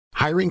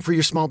Hiring for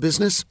your small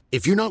business?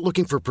 If you're not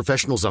looking for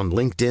professionals on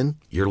LinkedIn,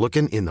 you're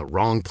looking in the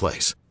wrong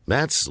place.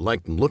 That's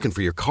like looking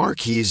for your car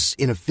keys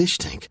in a fish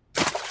tank.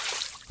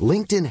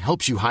 LinkedIn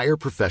helps you hire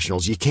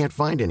professionals you can't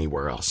find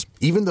anywhere else,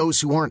 even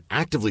those who aren't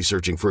actively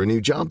searching for a new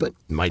job but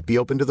might be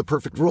open to the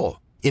perfect role.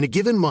 In a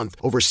given month,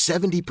 over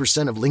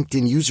 70% of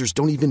LinkedIn users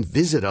don't even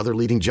visit other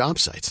leading job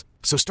sites.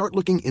 So start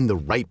looking in the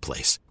right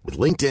place. With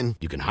LinkedIn,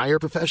 you can hire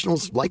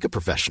professionals like a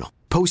professional.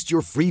 Post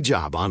your free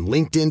job on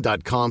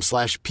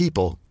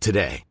linkedin.com/people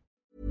today.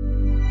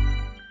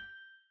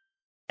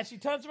 And she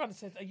turns around and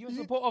says, are you in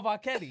support of R.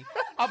 Kelly?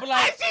 I'll be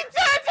like... And she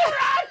turns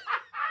around!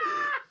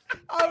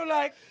 I'm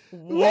like,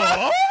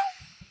 what?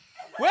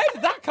 Where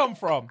did that come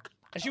from?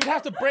 And she would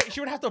have to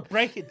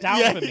break it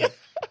down for me.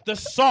 The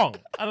song.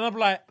 And I'm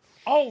like,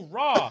 oh,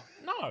 raw.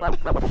 No.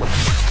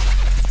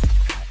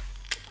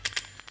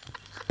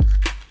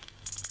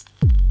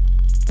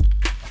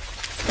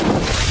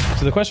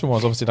 So the question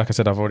was, obviously, like I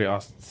said, I've already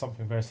asked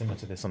something very similar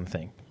to this on the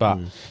thing. But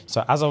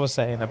so as I was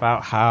saying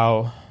about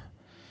how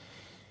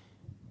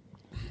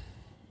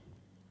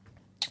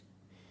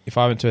if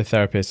I went to a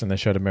therapist and they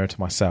showed a mirror to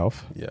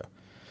myself,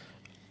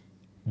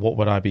 what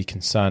would I be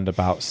concerned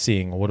about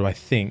seeing, or what do I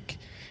think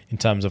in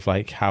terms of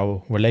like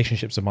how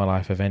relationships in my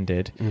life have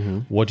ended?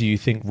 What do you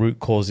think root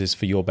causes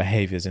for your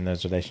behaviors in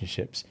those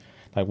relationships?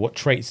 Like, what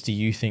traits do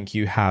you think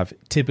you have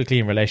typically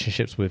in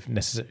relationships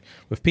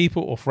with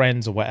people or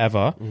friends or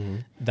whatever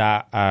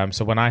that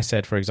so when I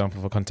said, for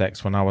example, for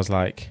context, when I was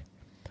like,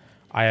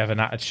 I have an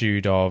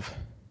attitude of,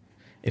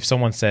 if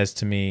someone says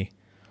to me,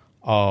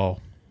 oh,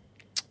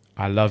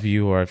 I love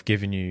you, or I've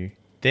given you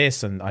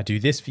this and I do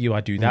this for you,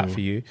 I do that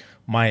for you,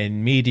 my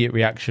immediate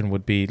reaction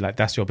would be like,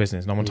 that's your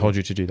business. No one told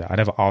you to do that. I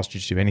never asked you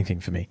to do anything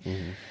for me.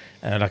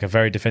 Like a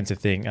very defensive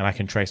thing. And I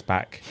can trace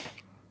back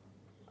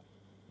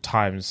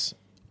times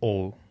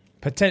or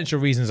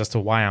potential reasons as to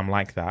why I'm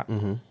like that.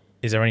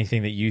 Is there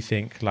anything that you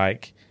think,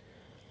 like,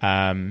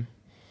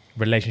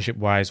 relationship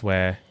wise,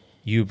 where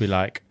you'd be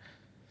like,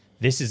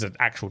 this is an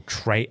actual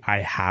trait I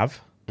have,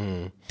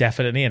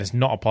 definitely, and it's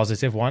not a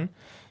positive one,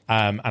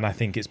 and I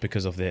think it's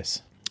because of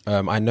this?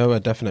 I know a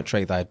definite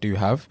trait that I do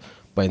have,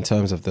 but in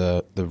terms of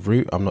the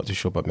root, I'm not too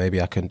sure, but maybe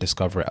I can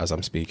discover it as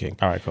I'm speaking.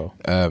 All right, cool.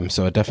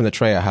 So a definite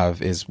trait I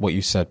have is what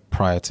you said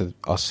prior to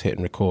us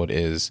hitting record,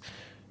 is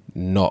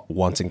not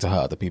wanting to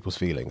hurt other people's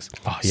feelings.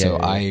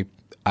 I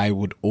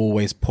would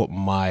always put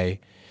my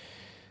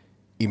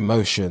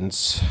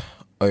emotions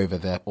over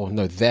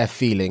their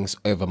feelings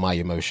over my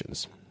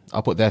emotions.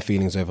 I'll put their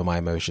feelings over my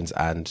emotions,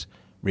 and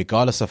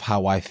regardless of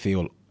how I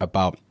feel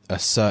about a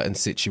certain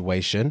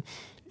situation,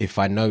 if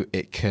I know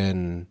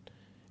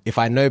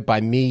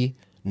by me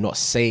not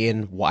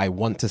saying what I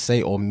want to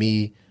say, or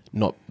me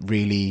not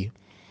really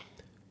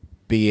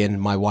being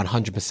my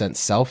 100%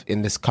 self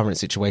in this current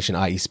situation,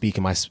 i.e.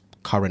 speaking my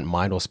current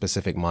mind or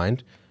specific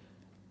mind,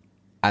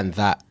 and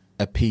that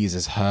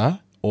appeases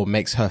her or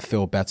makes her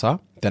feel better,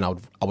 then I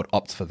would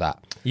opt for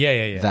that.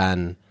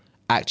 Than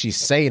actually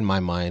saying my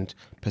mind,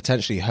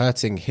 potentially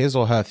hurting his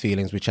or her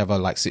feelings, whichever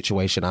like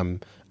situation I'm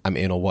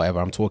in, or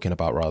whatever I'm talking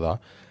about rather.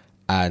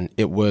 And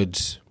it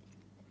would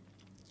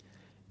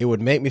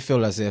make me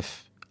feel as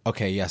if,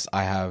 okay, yes,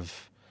 I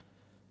have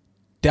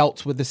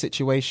dealt with the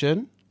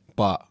situation,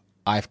 but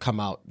I've come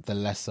out the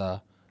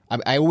lesser.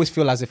 I always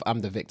feel as if I'm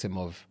the victim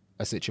of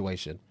a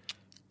situation.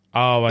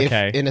 Oh,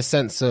 okay. In a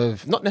sense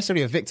of, not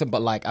necessarily a victim,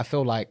 but like, I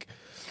feel like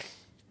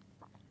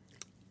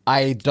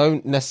I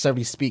don't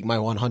necessarily speak my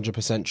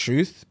 100%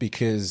 truth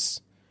because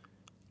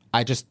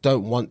I just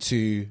don't want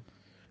to.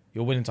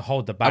 You're willing to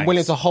hold the bags. I'm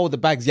willing to hold the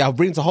bags. Yeah, I'm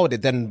willing to hold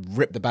it, then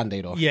rip the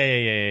Band-Aid off.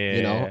 Yeah.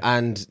 You know,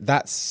 and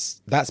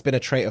that's been a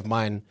trait of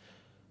mine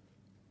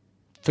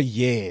for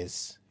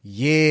years.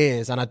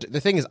 And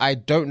the thing is, I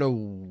don't know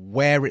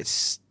where it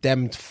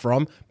stemmed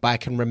from, but I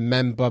can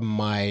remember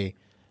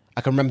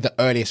the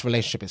earliest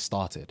relationship it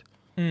started,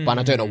 but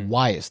I don't know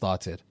why it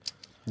started.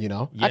 You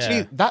know,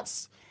 actually,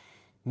 that's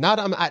now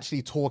that I'm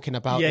actually talking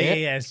about it.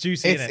 Yeah, it's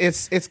juicy.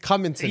 It's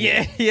coming to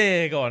me.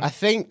 Yeah. Go on. I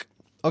think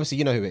obviously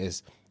you know who it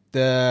is.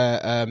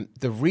 The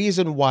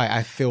reason why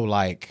I feel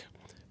like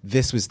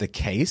this was the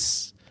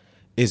case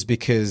is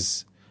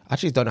because I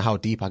actually don't know how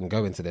deep I can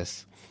go into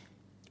this,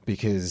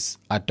 because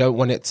I don't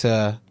want it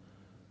to.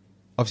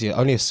 Obviously,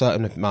 only a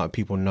certain amount of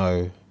people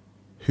know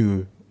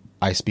who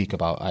I speak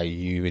about,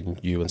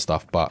 you and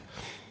stuff, but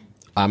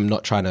I'm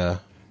not trying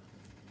to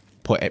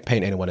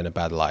paint anyone in a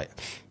bad light.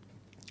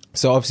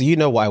 So obviously, you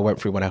know what I went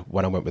through when I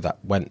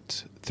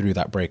went through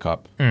that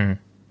breakup.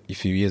 A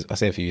few years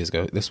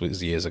ago. This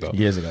was years ago.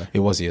 It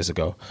was years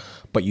ago.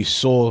 But you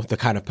saw the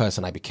kind of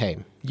person I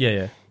became.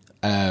 Yeah.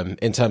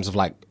 In terms of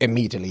like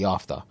immediately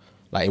after,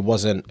 like it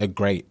wasn't a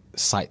great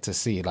sight to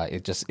see. Like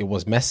it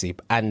was messy,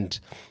 and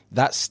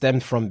that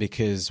stemmed from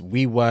because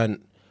we were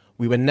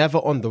never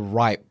on the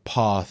right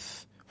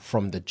path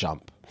from the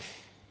jump.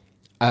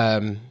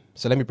 So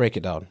let me break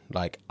it down.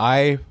 Like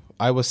I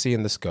was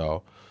seeing this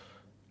girl.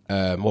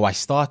 I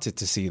started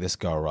to see this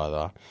girl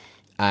rather,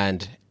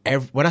 and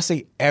when I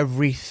say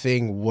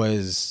everything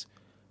was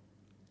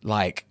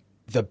like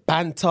the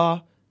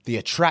banter, the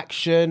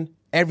attraction,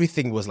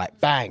 everything was like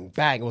bang,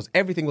 bang.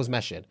 Everything was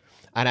meshing.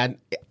 And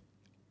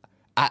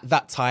at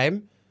that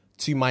time,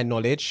 to my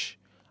knowledge,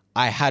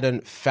 I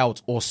hadn't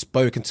felt or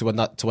spoken to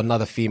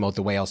another female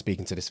the way I was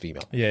speaking to this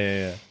female.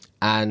 Yeah.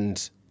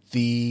 And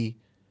it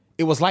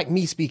was like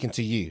me speaking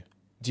to you.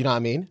 Do you know what I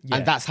mean? Yeah.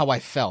 And that's how I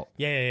felt.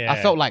 Yeah.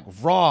 I felt like,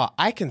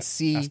 I can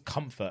see.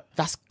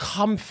 That's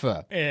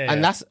comfort. Yeah.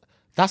 And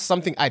that's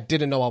something I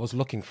didn't know I was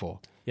looking for.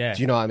 Yeah.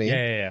 Do you know what I mean?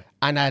 Yeah.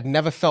 And I had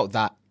never felt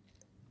that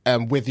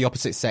with the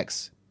opposite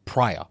sex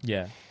prior.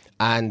 Yeah.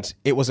 And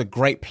it was a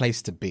great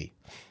place to be.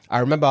 I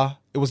remember,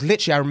 it was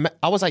literally,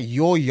 I was at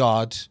your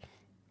yard.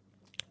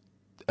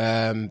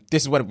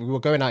 This is when we were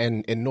going out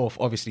in North,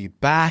 obviously,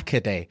 back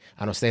a day.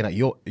 And I was staying at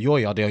your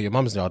yard or your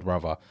mum's yard,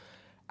 brother.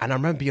 And I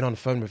remember being on the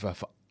phone with her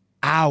for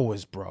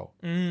hours, bro.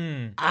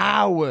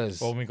 Hours.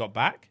 Well, when we got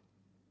back?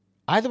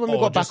 Either when we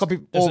got back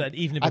or an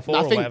evening before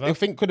or whatever. I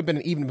think it could have been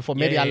an evening before.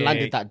 Maybe I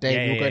landed that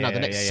day. We were going out the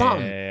next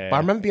something. But I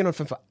remember being on the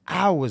phone for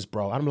hours,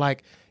 bro. I'm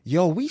like,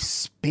 yo, we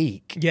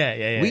speak.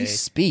 We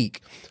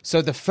speak.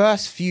 So the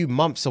first few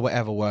months or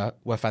whatever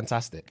were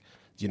fantastic,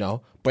 you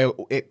know? But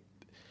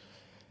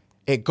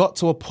it got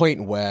to a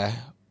point where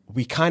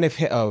we kind of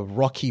hit a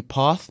rocky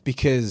path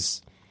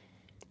because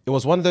it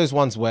was one of those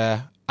ones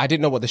where I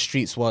didn't know what the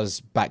streets was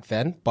back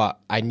then, but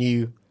I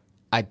knew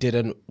I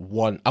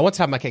want to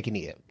have my cake and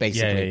eat it,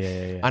 basically.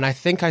 Yeah. And I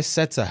think I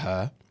said to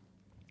her,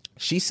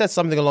 she said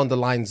something along the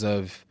lines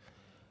of,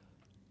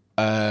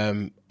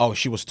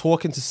 she was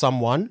talking to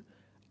someone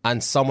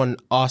and someone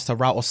asked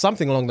her out or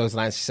something along those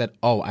lines. She said,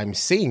 I'm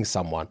seeing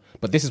someone.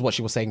 But this is what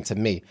she was saying to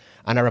me.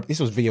 And I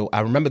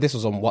remember this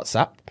was on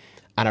WhatsApp.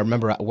 And I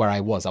remember where I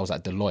was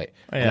at Deloitte.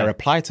 And I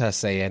replied to her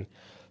saying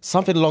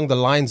something along the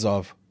lines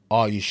of,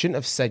 you shouldn't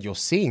have said you're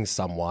seeing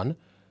someone.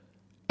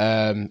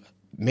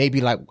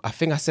 Maybe like, I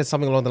think I said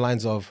something along the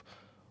lines of,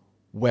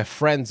 we're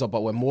friends,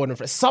 but we're more than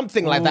friends.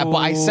 Something like that. But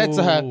I said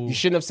to her, you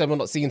shouldn't have said we're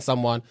not seeing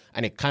someone.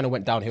 And it kind of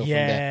went downhill from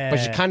there. But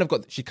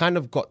she kind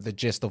of got the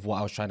gist of what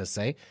I was trying to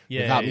say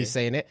without me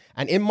saying it.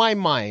 And in my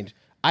mind,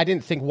 I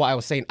didn't think what I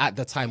was saying at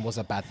the time was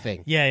a bad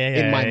thing.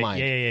 In my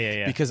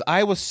mind. Because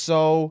I was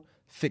so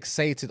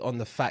fixated on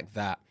the fact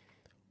that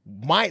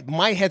my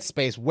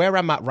headspace, where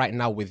I'm at right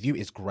now with you,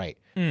 is great.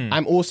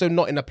 I'm also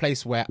not in a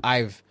place where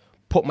I've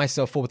put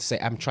myself forward to say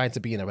I'm trying to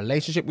be in a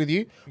relationship with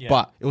you.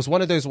 But it was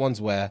one of those ones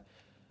where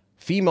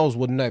females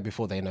would know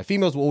before they know.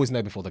 Females will always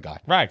know before the guy.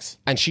 Rags.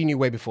 And she knew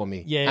way before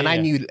me. I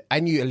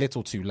knew a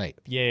little too late.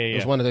 It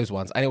was one of those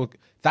ones. And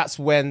that's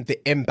when the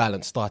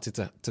imbalance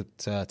started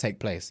to take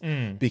place.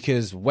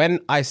 Because when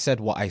I said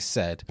what I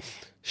said,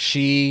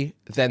 she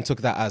then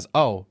took that as,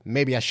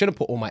 maybe I shouldn't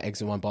put all my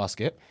eggs in one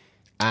basket.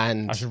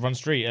 And I should run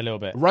street a little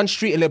bit. And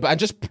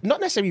just not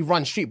necessarily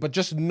run street, but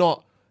just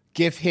not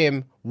give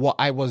him what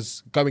I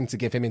was going to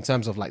give him in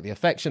terms of like the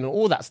affection and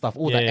all that stuff,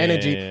 all that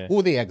energy,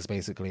 all the eggs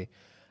basically.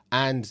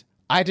 And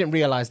I didn't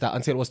realize that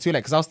until it was too late,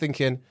 because I was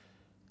thinking,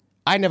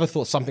 I never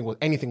thought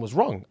anything was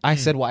wrong. I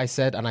said what I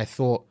said, and I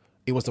thought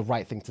it was the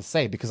right thing to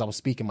say because I was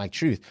speaking my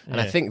truth. And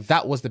I think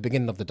that was the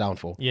beginning of the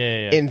downfall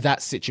in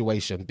that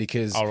situation,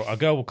 because a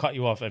girl will cut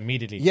you off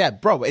immediately. Yeah,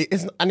 bro.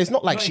 It's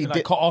not like she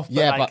did cut off,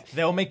 but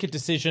they'll make a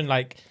decision.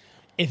 Like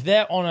if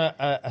they're on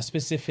a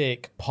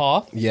specific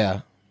path,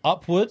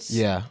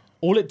 upwards,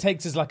 all it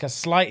takes is like a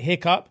slight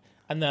hiccup,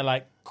 and they're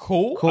like,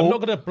 cool. I'm not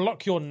going to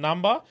block your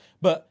number,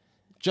 but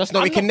just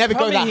know it can never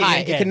go that high.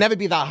 It can never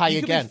be that high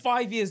again. You could be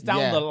 5 years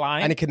down the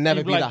line, and it can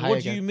never be that high what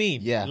again. do you mean?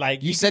 Yeah,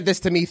 like you said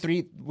this to me You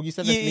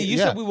said this to me. You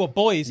said we were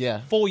boys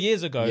 4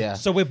 years ago. Yeah.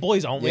 So we're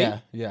boys, aren't we?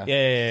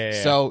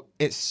 Yeah. So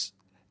it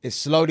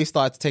slowly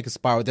started to take a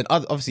spiral. Then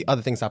obviously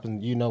other things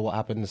happened. You know what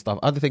happened and stuff.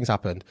 Other things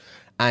happened,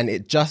 and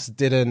it just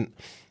didn't.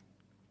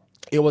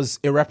 It was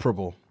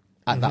irreparable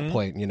at that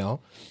point, you know.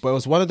 But it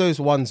was one of those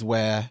ones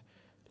where,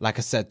 like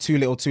I said, too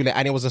little, too late,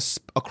 and it was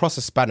across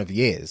a span of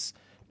years.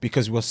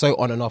 Because we were so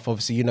on and off.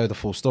 Obviously, you know the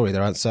full story.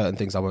 There aren't certain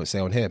things I won't say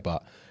on here,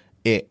 but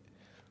it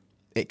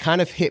kind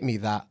of hit me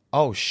that,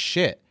 oh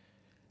shit,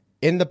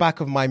 in the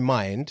back of my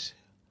mind,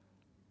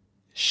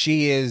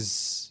 she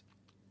is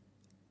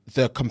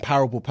the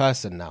comparable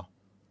person now,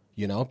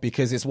 you know?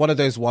 Because it's one of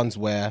those ones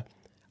where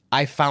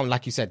I found,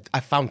 like you said,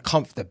 I found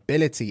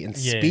comfortability in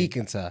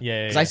speaking to her.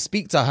 Because I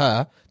speak to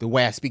her the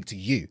way I speak to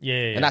you.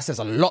 And that says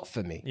a lot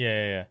for me.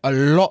 A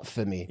lot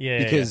for me.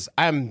 Because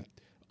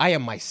I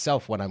am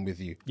myself when I'm with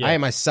you. I am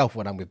myself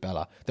when I'm with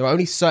Bella. There are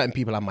only certain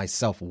people I'm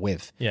myself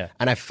with.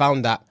 And I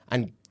found that,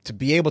 and to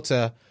be able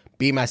to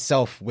be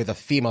myself with a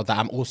female that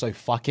I'm also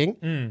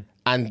fucking,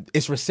 and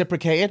it's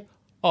reciprocated,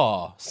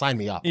 sign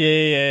me up. But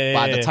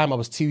at the time, I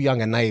was too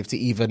young and naive to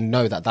even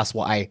know that that's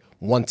what I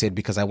wanted,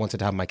 because I wanted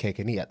to have my cake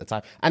and eat at the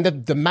time. And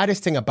the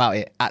maddest thing about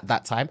it at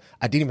that time,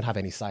 I didn't even have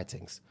any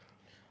sightings.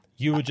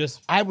 You were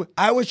just... I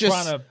was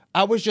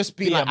just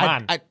being like... a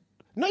man.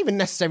 Not even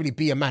necessarily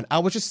be a man. I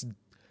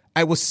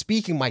was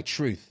speaking my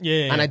truth.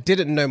 And I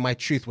didn't know my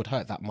truth would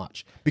hurt that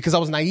much because I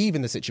was naive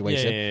in the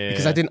situation,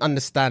 because I didn't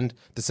understand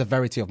the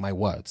severity of my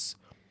words.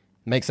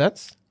 Make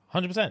sense?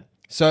 100%.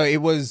 So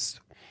it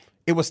was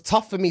it was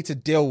tough for me to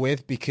deal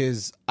with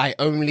because I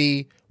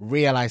only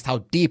realized how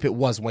deep it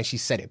was when she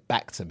said it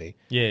back to me.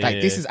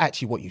 This is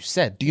actually what you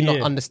said. Do you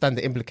not understand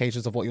the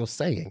implications of what you're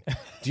saying?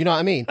 Do you know what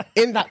I mean?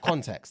 In that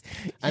context.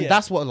 And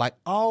that's what like,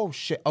 oh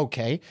shit,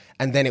 okay.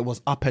 And then it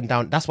was up and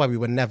down. That's why we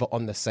were never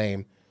on the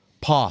same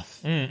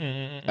path.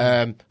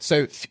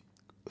 So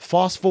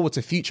fast forward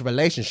to future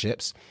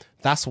relationships.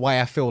 That's why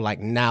I feel like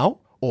now,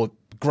 or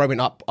growing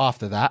up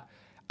after that,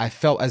 I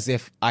felt as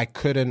if I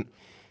couldn't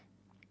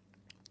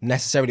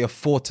necessarily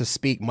afford to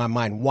speak my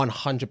mind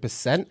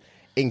 100%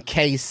 in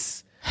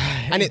case...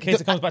 And in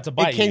case it comes back to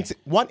bite you.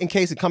 One, in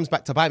case it comes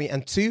back to bite me.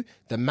 And two,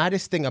 the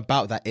maddest thing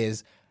about that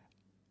is,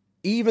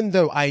 even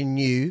though I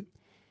knew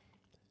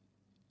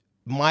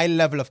my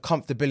level of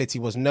comfortability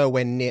was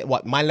nowhere near...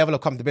 my level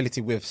of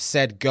comfortability with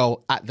said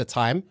girl at the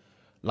time,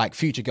 like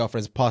future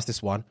girlfriends past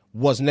this one,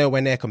 was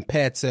nowhere near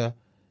compared to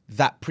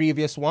that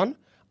previous one,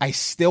 I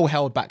still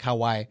held back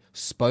how I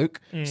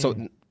spoke.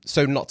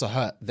 So not to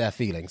hurt their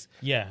feelings.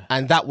 Yeah.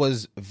 And that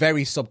was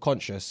very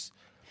subconscious.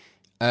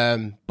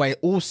 But it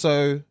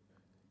also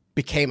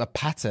became a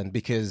pattern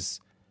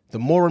because the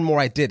more and more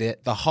I did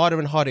it, the harder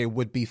and harder it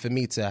would be for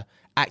me to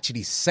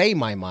actually say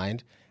my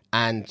mind.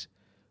 And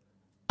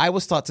I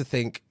would start to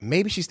think,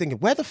 maybe she's thinking,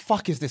 where the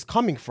fuck is this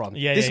coming from?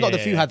 This is not the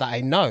Fuhad that I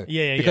know.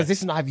 Because this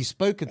is not, have you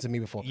spoken to me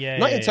before?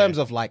 Not in terms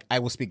of like, I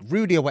will speak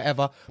rudely or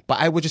whatever, but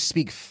I would just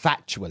speak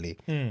factually.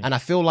 And I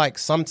feel like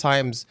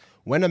sometimes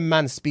when a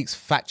man speaks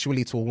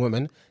factually to a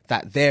woman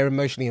that they're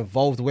emotionally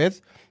involved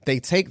with, they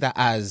take that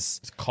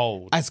as... It's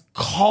cold. As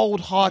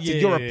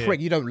cold-hearted. You're a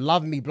prick. You don't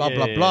love me, blah,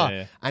 blah,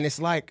 blah. And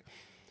it's like,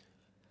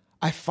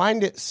 I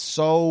find it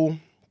so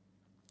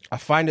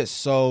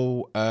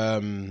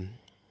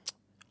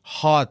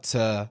hard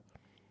to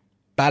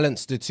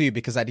balance the two,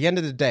 because at the end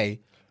of the day,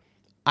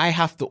 I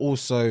have to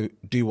also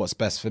do what's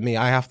best for me.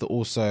 I have to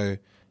also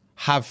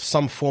have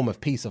some form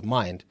of peace of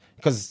mind,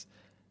 because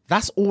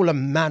that's all a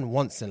man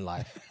wants in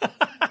life.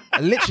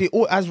 Literally,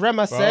 as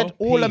Rema said,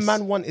 all a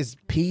man wants is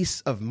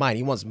peace of mind.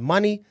 He wants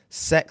money,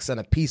 sex, and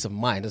a peace of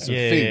mind and some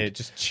food. Yeah,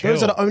 just chill.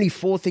 Those are the only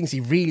 4 things he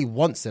really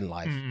wants in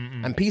life.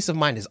 And peace of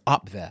mind is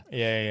up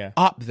there.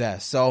 Up there.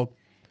 So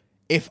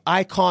if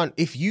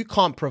you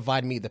can't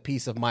provide me the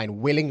peace of mind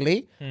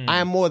willingly, I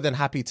am more than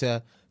happy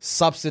to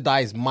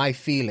subsidize my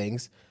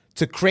feelings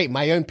to create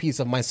my own peace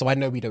of mind so I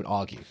know we don't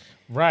argue.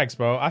 Rags,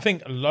 bro. I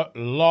think a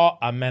lot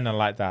of men are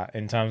like that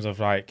in terms of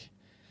like,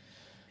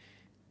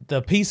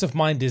 the peace of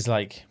mind is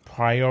like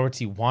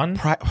priority one.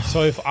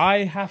 So if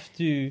I have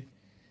to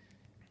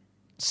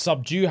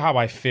subdue how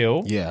I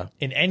feel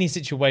in any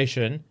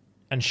situation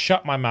and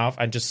shut my mouth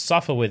and just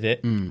suffer with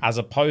it, as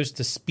opposed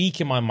to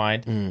speaking my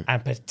mind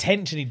and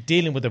potentially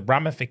dealing with the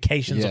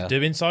ramifications of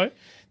doing so,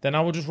 then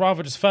I would just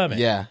rather just firm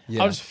it.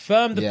 I'll just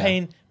firm the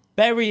pain,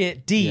 bury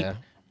it deep,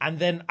 and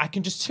then I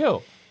can just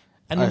chill.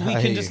 And then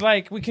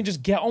we can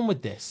just get on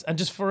with this and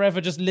just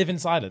forever just live in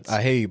silence.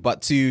 I hear you,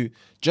 but to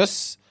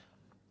just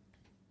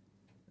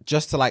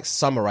to like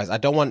summarize, I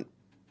don't want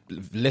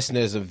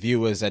listeners and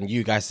viewers and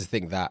you guys to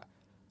think that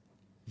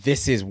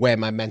this is where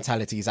my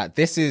mentality is at.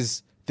 This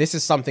is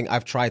something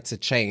I've tried to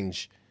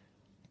change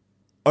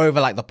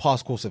over like the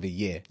past course of a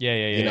year.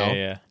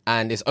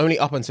 And it's only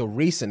up until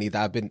recently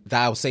that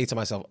I'll say to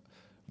myself,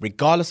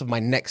 regardless of my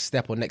next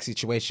step or next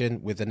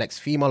situation with the next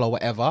female or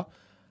whatever,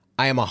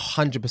 I am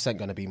 100%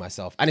 going to be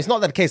myself. And it's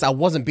not that the case I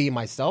wasn't being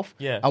myself.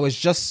 I was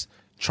just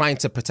trying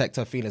to protect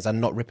her feelings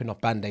and not ripping off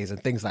band-aids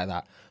and things like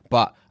that.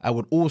 But I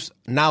would also,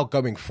 now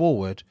going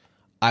forward,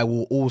 I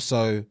will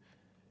also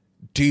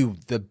do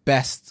the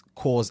best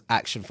cause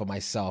action for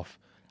myself.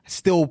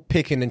 Still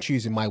picking and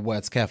choosing my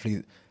words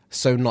carefully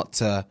so not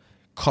to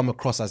come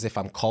across as if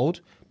I'm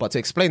cold, but to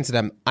explain to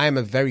them, I am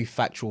a very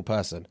factual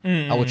person.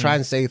 I will try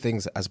and say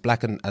things as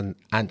black and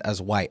as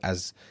white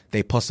as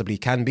they possibly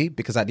can be,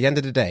 because at the end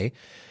of the day,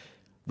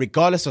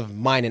 regardless of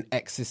mine and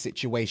X's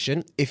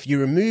situation, if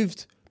you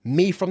removed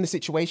me from the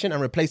situation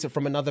and replace it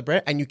from another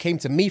brand and you came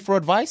to me for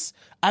advice,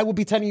 I will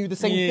be telling you the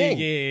same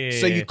thing.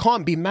 So you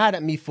can't be mad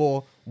at me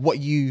for what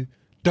you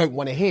don't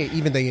want to hear,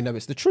 even though you know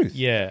it's the truth.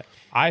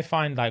 I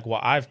find like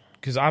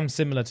because I'm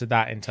similar to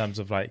that in terms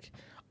of like,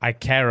 I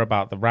care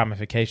about the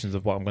ramifications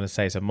of what I'm going to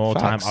say. So more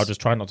time, I'll just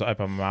try not to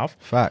open my mouth.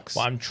 Facts.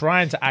 What I'm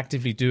trying to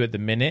actively do at the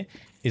minute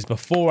is,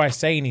 before I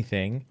say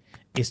anything,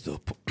 is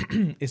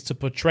to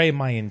portray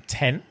my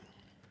intent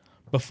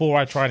before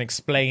I try and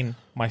explain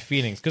my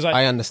feelings. Because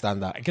I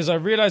understand that. Because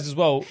I've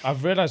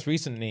realized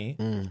recently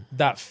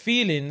that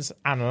feelings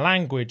and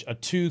language are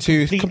two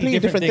completely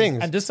different things.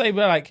 And just say,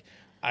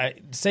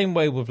 same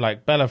way with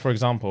like Bella, for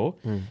example,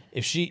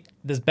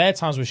 there's bare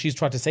times where she's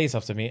tried to say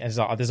stuff to me and it's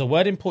like, there's a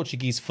word in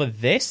Portuguese for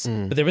this,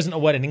 but there isn't a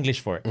word in English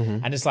for it.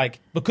 And it's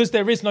like, because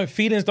there is no,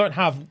 feelings don't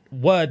have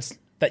words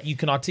that you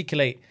can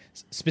articulate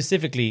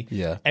specifically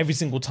every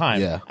single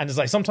time. And it's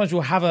like, sometimes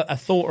you'll have a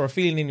thought or a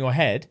feeling in your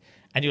head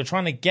and you're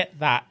trying to get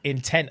that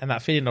intent and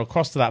that feeling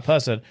across to that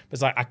person, but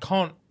it's like, I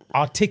can't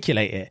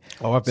articulate it.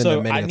 I've been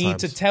there many times. So I need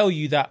to tell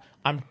you that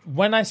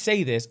when I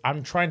say this,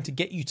 I'm trying to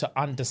get you to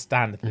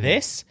understand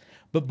this,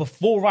 but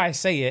before I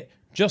say it,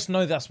 just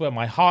know that's where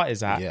my heart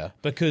is at. Yeah.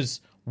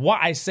 Because what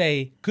I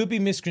say could be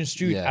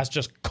misconstrued as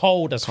just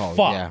cold as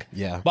fuck.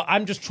 Yeah. But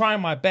I'm just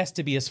trying my best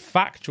to be as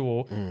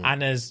factual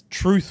and as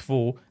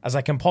truthful as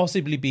I can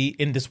possibly be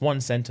in this one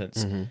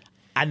sentence.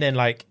 And then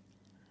like,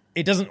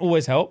 it doesn't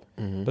always help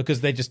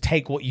because they just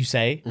take what you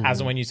say as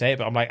and when you say it.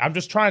 But I'm like, I'm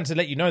just trying to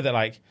let you know that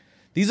like,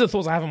 these are the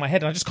thoughts I have in my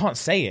head and I just can't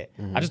say it.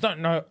 I just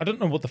don't know. I don't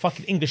know what the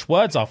fucking English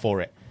words are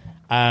for it.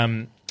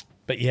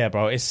 But yeah,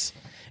 bro, it's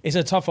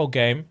a tough old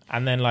game.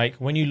 And then like,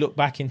 when you look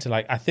back into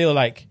like, I feel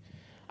like,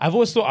 I've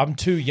always thought I'm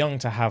too young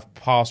to have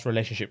past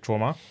relationship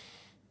trauma.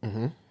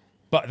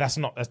 But that's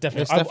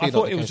definitely, I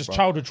thought it was just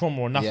childhood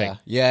trauma or nothing.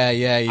 Yeah.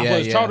 I thought it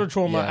was childhood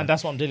trauma and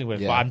that's what I'm dealing with.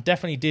 But I'm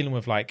definitely dealing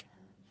with like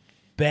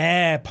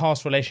bare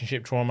past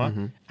relationship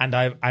trauma. And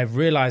I've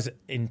realized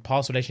in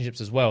past relationships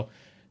as well,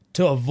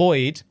 to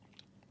avoid,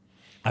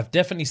 I've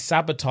definitely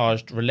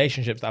sabotaged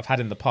relationships that I've had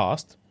in the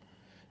past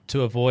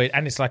to avoid.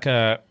 And it's like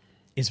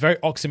it's very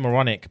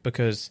oxymoronic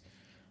because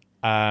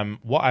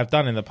what I've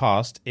done in the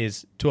past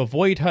is to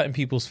avoid hurting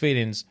people's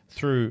feelings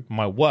through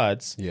my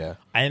words.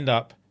 I end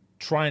up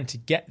trying to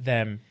get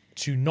them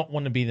to not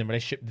want to be in the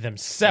relationship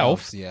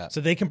themselves so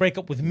they can break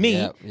up with me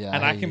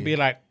and I can be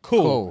like,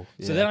 cool.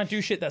 So then I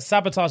do shit that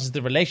sabotages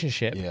the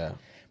relationship.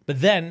 But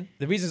then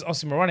the reason it's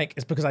oxymoronic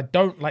is because I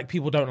don't like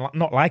people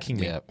not liking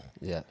me.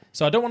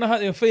 So I don't want to hurt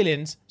their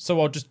feelings. So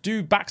I'll just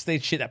do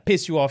backstage shit that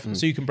piss you off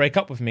so you can break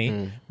up with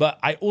me. But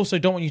I also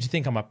don't want you to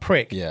think I'm a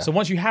prick. So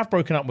once you have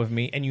broken up with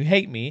me and you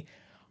hate me,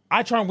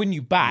 I try and win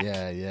you back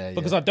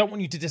because I don't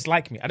want you to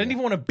dislike me. I don't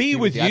even want to be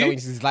with you. I don't want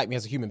you to dislike me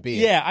as a human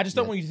being. I just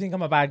don't want you to think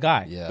I'm a bad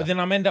guy. But then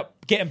I'm end up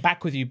getting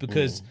back with you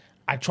because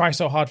I try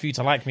so hard for you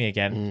to like me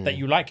again that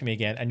you like me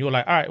again. And you're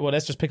like, all right, well,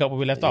 let's just pick up where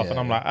we left off. And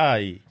I'm like,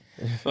 aye.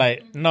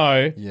 Like,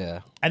 no.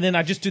 And then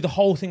I just do the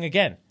whole thing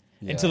again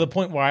until the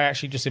point where I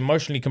actually just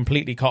emotionally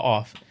completely cut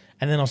off.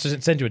 And then I'll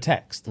just send you a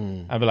text.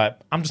 I'll be like,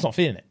 I'm just not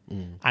feeling it.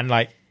 And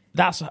like,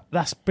 that's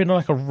been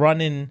like a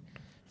running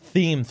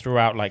theme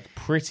throughout like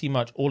pretty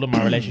much all of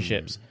my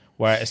relationships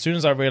where as soon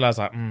as I realize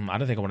like, I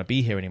don't think I want to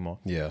be here anymore.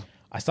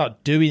 I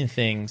start doing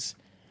things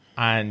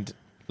and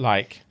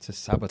like to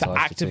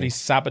actively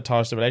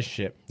sabotage the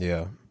relationship.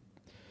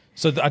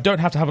 So that I don't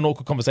have to have an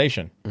awkward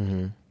conversation.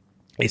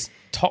 It's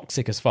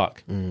toxic as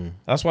fuck.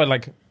 That's why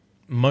like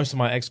most of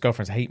my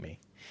ex-girlfriends hate me.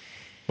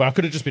 But I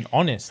could have just been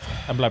honest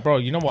and be like, bro,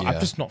 you know what? I'm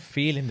just not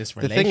feeling this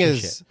relationship. The thing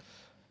is,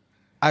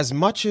 as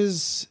much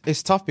as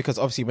it's tough because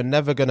obviously we're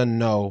never going to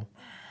know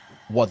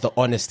what the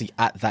honesty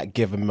at that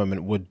given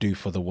moment would do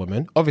for the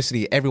woman.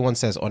 Obviously, everyone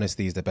says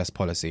honesty is the best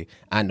policy.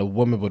 And the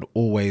woman would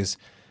always,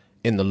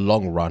 in the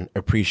long run,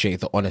 appreciate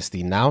the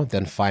honesty now,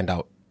 then find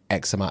out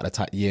X amount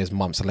of years,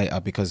 months later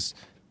because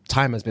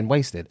time has been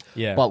wasted.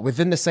 But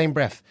within the same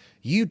breath,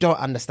 you don't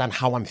understand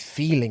how I'm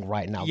feeling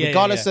right now.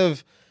 Regardless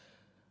of...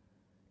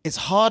 It's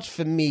hard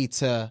for me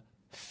to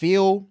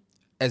feel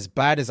as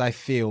bad as I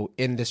feel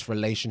in this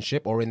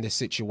relationship or in this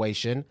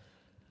situation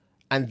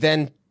and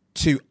then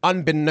to,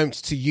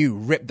 unbeknownst to you,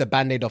 rip the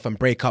Band-Aid off and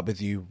break up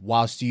with you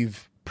whilst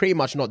you've pretty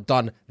much not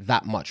done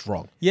that much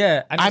wrong.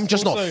 And I'm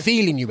just also, not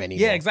feeling you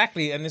anymore.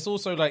 Exactly. And it's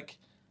also like,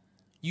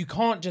 you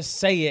can't just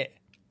say it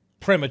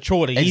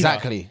prematurely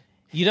Exactly. either.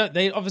 You don't,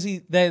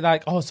 they're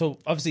like, oh, so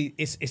obviously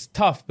it's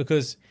tough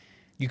because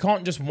you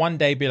can't just one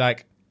day be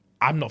like,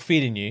 I'm not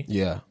feeling you.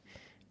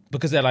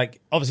 Because they're like,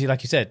 obviously,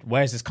 like you said,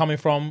 where is this coming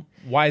from?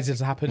 Why has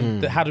this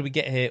happened? How did we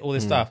get here? All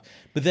this stuff.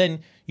 But then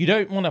you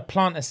don't want to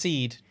plant a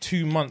seed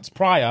 2 months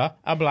prior.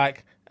 I'm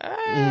like,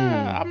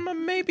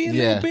 I'm maybe a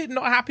little bit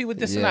not happy with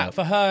this and that.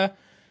 For her,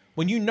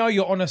 when you know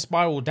you're on a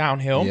spiral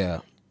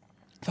downhill,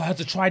 for her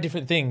to try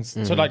different things,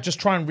 to like just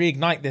try and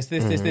reignite this,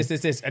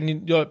 and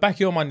in your back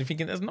of your mind, you're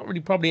thinking there's not really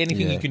probably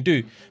anything you can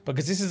do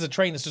because this is a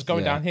train that's just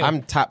going downhill.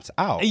 I'm tapped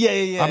out.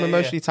 I'm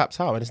emotionally tapped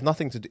out, and it's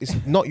nothing to do. It's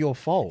not your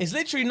fault. It's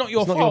literally not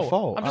your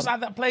fault. I'm just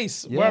at that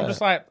place where I'm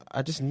just like,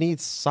 I just need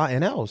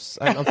something else,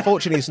 and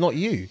unfortunately, it's not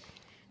you.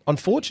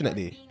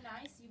 Unfortunately, being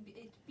nice,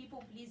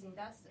 people pleasing.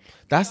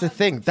 That's the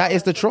thing. That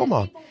is the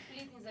trauma. People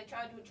pleasing is a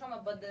childhood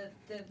trauma, but the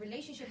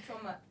relationship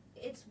trauma.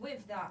 It's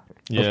with that.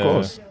 Of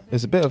course.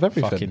 It's a bit of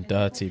everything. Fucking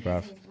dirty,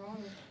 bruv.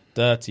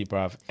 Dirty,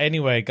 bruv.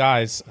 Anyway,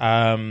 guys,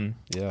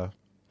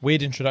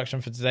 weird introduction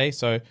for today.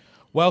 So,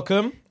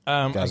 welcome.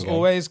 As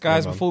always,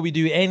 guys, before we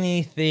do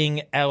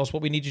anything else,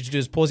 what we need you to do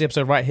is pause the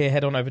episode right here.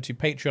 Head on over to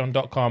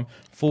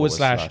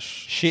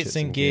patreon.com/shits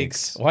and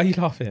gigs. Why are you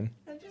laughing?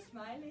 I'm just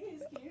smiling.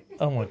 It's cute.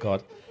 Oh, my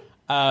God.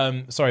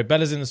 Sorry,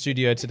 Bella's in the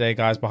studio today,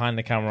 guys, behind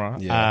the camera.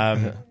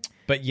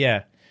 But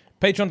yeah,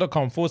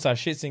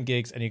 patreon.com/shits and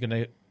gigs, and you're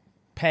going to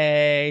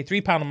pay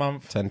 £3 a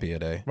month, 10p a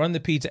day. Run the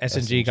P to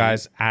SNG,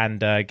 guys,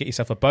 and get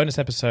yourself a bonus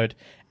episode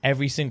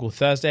every single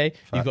Thursday.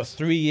 Facts. You've got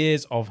 3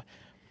 years of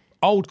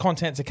old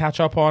content to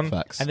catch up on.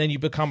 Facts. And then you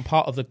become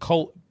part of the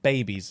cult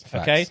babies.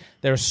 Facts. Okay,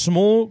 they're a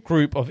small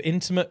group of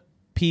intimate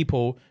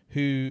people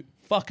who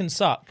fucking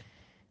suck.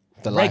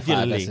 The life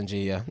out of regularly.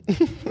 SNG, yeah.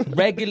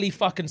 Regularly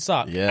fucking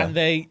suck. Yeah. And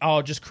they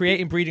are just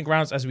creating breeding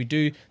grounds as we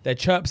do. They're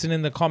chirping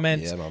in the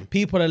comments. Yeah, man.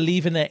 People are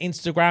leaving their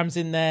Instagrams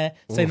in there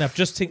saying,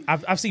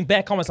 I've seen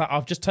bare comments like,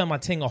 I've just turned my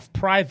ting off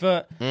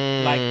private.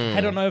 Like,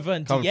 head on over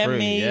and Come DM through.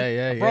 me.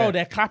 Yeah. Bro,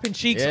 they're clapping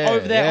cheeks Yeah,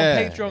 over there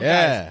yeah, on Patreon,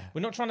 yeah. guys.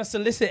 We're not trying to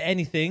solicit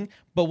anything,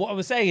 but what I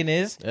was saying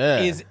is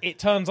it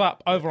turns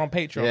up over on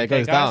Patreon. Yeah, it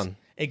goes guys? down.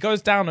 It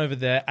goes down over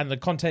there, and the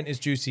content is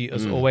juicy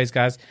as always,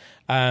 guys.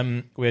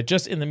 We're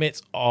just in the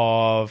midst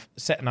of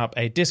setting up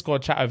a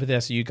Discord chat over there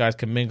so you guys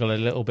can mingle a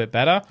little bit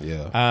better.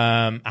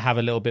 Yeah. Have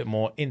a little bit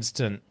more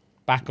instant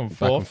back and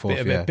forth,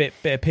 bit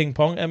of ping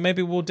pong, and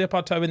maybe we'll dip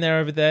our toe in there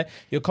over there.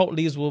 Your cult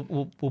leads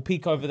will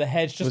peek over the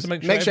hedge just to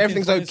make sure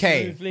everything's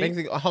okay. smoothly. Make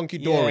everything hunky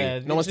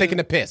dory. No one's taking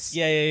a piss.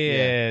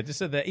 Yeah. Just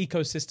so the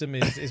ecosystem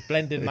is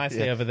blending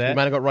nicely over there. You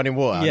might have got running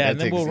water. Yeah, and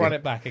then we'll run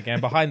it back again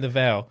behind the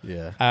veil.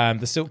 Yeah.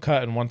 The silk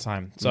curtain one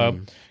time. So,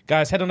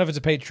 guys, head on over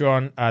to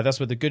Patreon. That's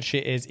where the good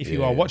shit is. If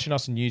you are watching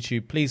us on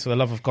YouTube, please, for the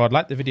love of God,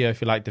 like the video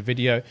if you like the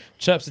video.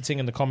 Chirps the ting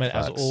in the comment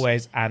as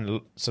always, and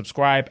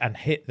subscribe and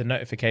hit the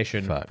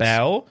notification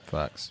bell.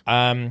 Facts.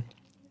 And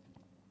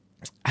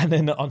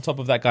then on top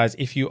of that, guys,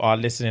 if you are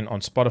listening on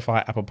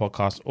Spotify, Apple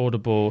Podcasts,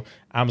 Audible,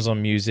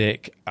 Amazon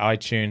Music,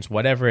 iTunes,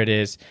 whatever it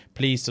is,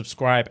 please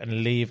subscribe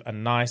and leave a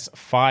nice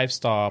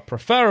 5-star,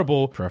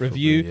 preferably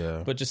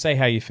review. But just say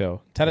how you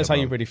feel. Tell us how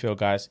you really feel,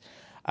 guys.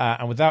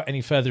 And without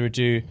any further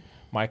ado,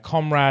 my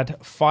comrade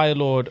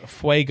Firelord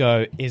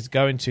Fuego is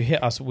going to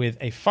hit us with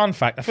a fun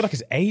fact. I feel like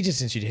it's ages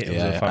since you hit it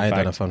with a fun fact. I ain't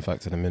done a fun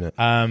fact in a minute.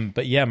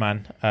 But yeah,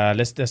 man,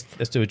 let's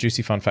do a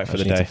juicy fun fact for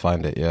the day. I need to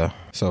find it. Yeah.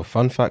 So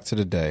fun fact of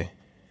the day.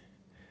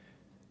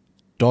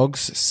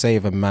 Dogs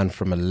save a man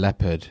from a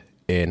leopard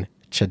in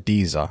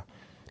Chadiza.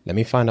 Let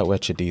me find out where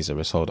Chadiza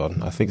is. Hold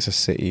on. I think it's a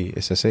city.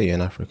 It's a city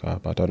in Africa,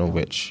 but I don't know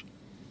which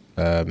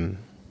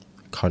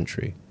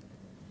country.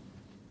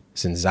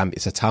 It's in Zambia.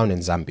 It's a town in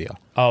Zambia.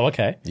 Oh,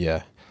 okay.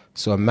 Yeah.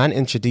 So a man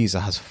in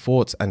Chadiza has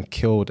fought and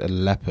killed a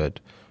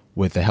leopard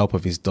with the help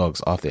of his dogs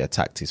after they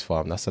attacked his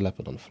farm. That's a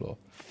leopard on the floor.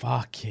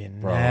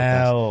 Fucking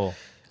hell.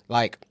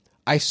 Like,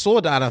 I saw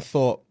that and I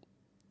thought,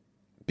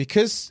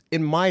 because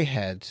in my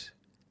head,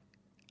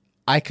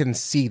 I can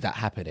see that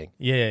happening.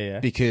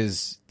 Yeah.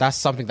 Because that's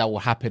something that will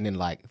happen in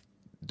like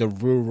the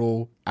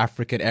rural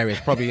African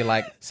areas, probably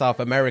like South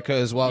America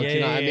as well. Do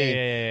you know what I mean?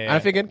 Yeah. And I'm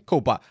thinking,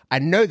 cool, but I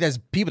know there's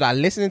people that are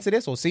listening to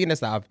this or seeing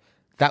this that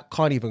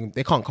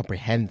can't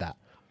comprehend that.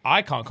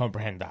 I can't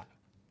comprehend that.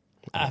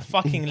 A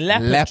fucking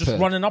leopard just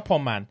running up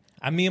on man,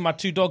 and me and my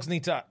 2 dogs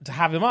need to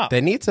have him up.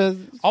 They need to.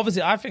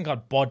 Obviously, I think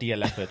I'd body a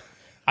leopard.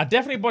 I'd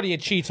definitely body a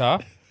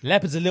cheetah.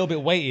 Leopard's a little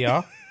bit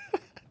weightier,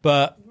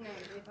 but No, they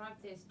have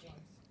this, James.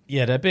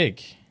 yeah, they're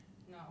big.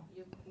 No,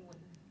 you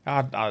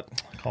wouldn't.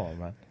 Come on,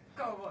 man.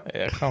 Go on.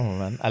 Yeah, come on,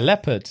 man. A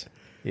leopard.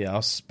 Yeah,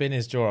 I'll spin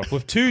his jaw off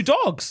with 2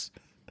 dogs.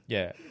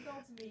 Yeah.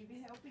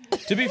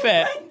 To be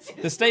fair,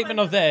 the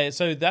statement of there,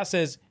 so that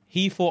says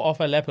he fought off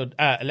a leopard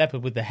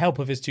with the help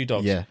of his 2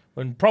 dogs. Yeah.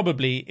 When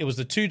probably it was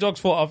the 2 dogs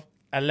fought off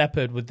a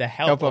leopard with the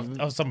help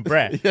of some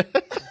bread.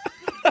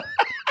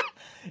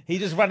 He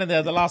just ran in there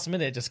at the last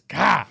minute, just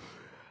gah.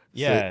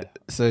 Yeah.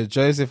 So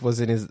Joseph was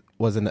in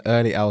the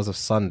early hours of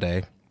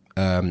Sunday,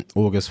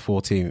 August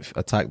 14th,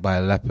 attacked by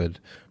a leopard,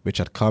 which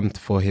had come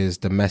for his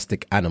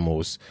domestic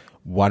animals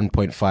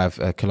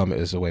 1.5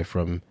 kilometers away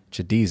from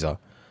Chadiza.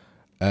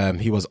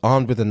 He was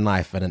armed with a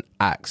knife and an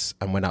axe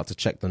and went out to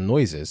check the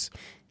noises.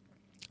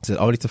 So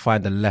only to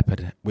find the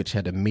leopard, which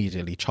had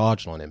immediately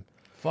charged on him.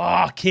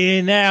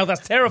 Fucking hell,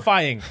 that's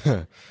terrifying.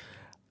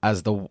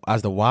 As the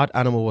wild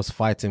animal was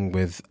fighting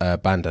with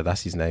Banda,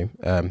 that's his name,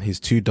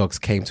 his 2 dogs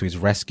came to his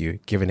rescue,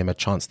 giving him a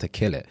chance to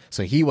kill it.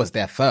 So he was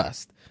there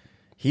first.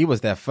 He was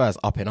there first,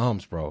 up in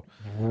arms, bro.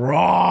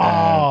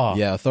 Raw.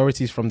 Yeah,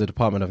 authorities from the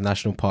Department of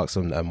National Parks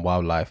and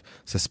Wildlife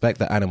suspect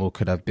the animal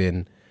could have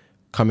been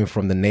coming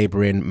from the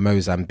neighboring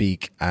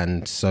Mozambique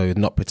and so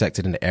not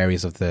protected in the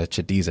areas of the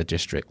Chadiza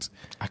district.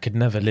 I could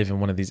never live in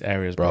one of these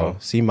areas, bro.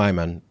 See my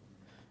man.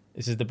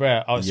 This is the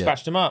brer. Oh,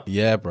 scratched him up.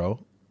 Yeah, bro.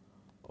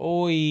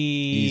 Oi.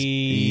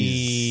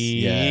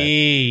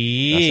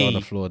 That's on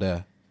the floor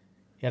there.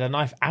 He had a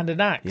knife and an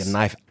axe. He had a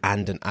knife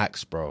and an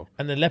axe, bro.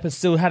 And the leopard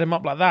still had him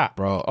up like that.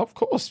 Bro, of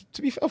course.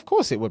 To be fair, of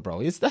course it would,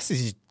 bro. That's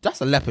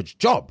a leopard's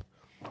job.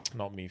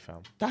 Not me,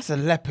 fam. That's a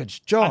leopard's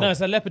job. I know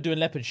it's a leopard doing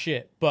leopard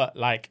shit, but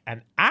like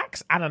an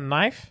axe and a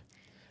knife,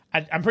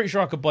 I'm pretty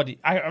sure I could body.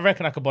 I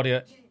reckon I could body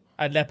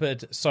a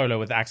leopard solo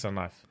with the axe and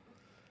a knife.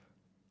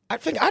 I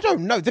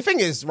don't know. The thing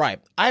is, right?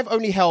 I've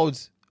only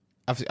held.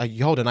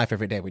 You hold a knife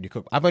every day when you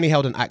cook. I've only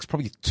held an axe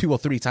probably 2 or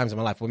 3 times in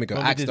my life when we go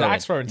axe throwing.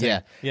 Axe throwing.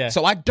 Yeah.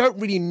 So I don't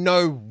really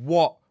know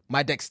what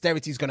my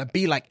dexterity is going to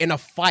be like in a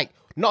fight.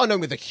 Not only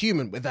with a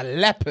human, with a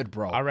leopard,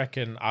 bro. I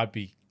reckon I'd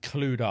be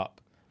clued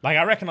up. Like,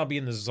 I reckon I'll be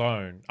in the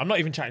zone. I'm not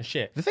even chatting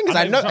shit. The thing is,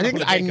 I'm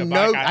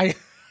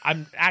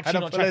actually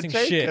not chatting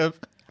shit.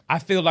 I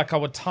feel like I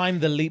would time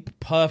the leap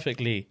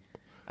perfectly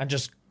and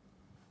just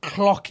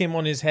clock him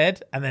on his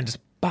head and then just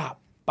bap,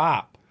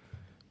 bap.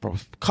 Bro,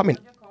 coming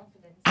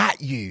at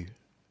you.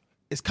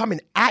 It's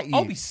coming at you.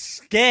 I'll be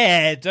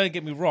scared. Don't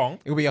get me wrong.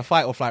 It'll be a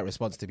fight or flight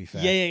response, to be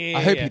fair. Yeah.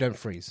 I hope you don't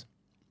freeze.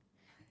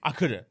 I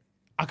couldn't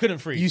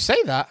freeze. You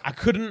say that.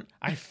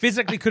 I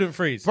physically couldn't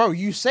freeze. Bro,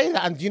 you say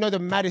that, and you know the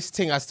maddest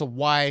thing as to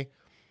why...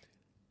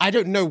 I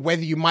don't know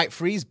whether you might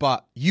freeze,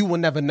 but you will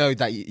never know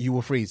that you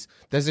will freeze.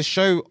 There's a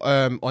show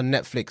on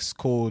Netflix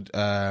called...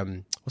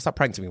 what's that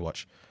prank to me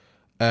watch?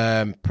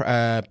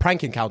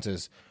 Prank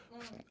Encounters.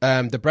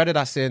 The brother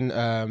that's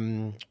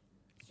in...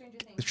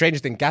 Stranger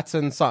Thing.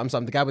 Gatton,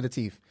 something. The guy with the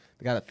teeth.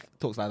 The guy that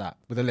talks like that,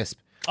 with a lisp.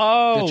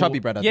 Oh. The chubby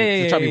brother.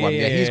 The chubby one.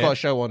 Yeah, he's got a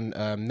show on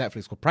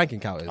Netflix called Prank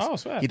Encounters. Oh, I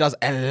swear. He does,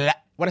 when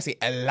I say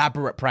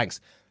elaborate pranks,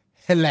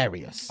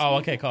 hilarious. Oh,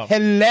 okay, calm.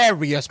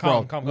 Hilarious,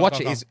 bro. Watch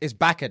calm. it. It's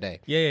back a day.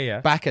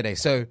 Yeah. Back a day.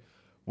 So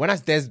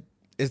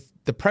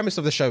the premise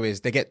of the show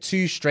is they get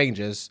two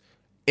strangers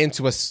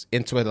into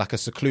a like a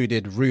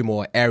secluded room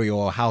or area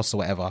or house or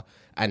whatever,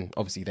 and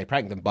obviously they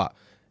prank them, but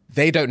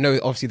they don't know,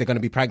 obviously, they're going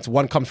to be pranked.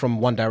 One comes from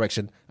one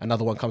direction,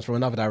 another one comes from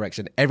another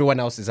direction. Everyone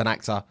else is an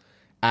actor,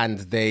 and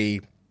they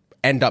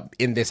end up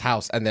in this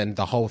house, and then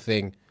the whole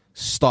thing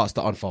starts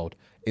to unfold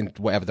in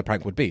whatever the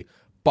prank would be.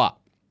 But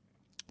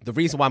the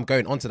reason why I'm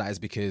going on to that is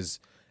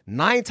because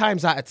 9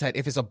 times out of 10,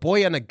 if it's a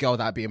boy and a girl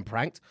that are being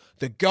pranked,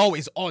 the girl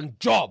is on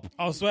job.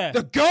 I swear.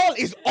 The girl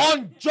is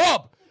on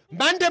job.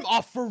 Man, them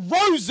are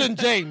frozen,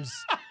 James.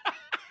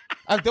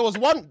 And there was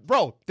one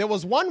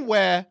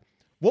where,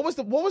 what was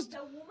The woman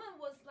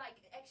was like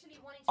actually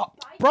wanting to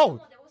fight bro, someone.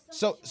 There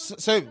was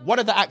so one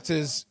of the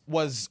actors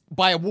was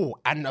by a wall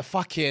and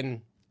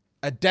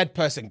a dead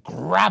person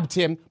grabbed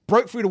him,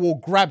 broke through the wall,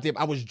 grabbed him,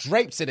 and was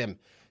draped in him.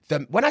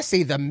 When I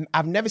say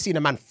I've never seen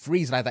a man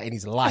freeze like that in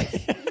his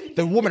life.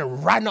 The woman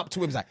ran up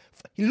to him,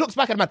 he looks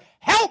back at the man,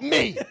 help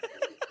me!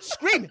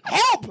 Scream,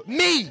 help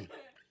me!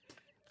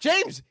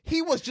 James,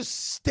 he was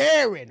just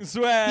staring.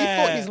 Swear. He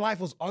thought his life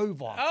was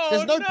over. Oh,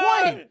 there's no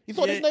point. He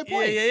thought Yeah, there's no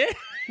point. yeah.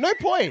 No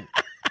point.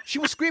 She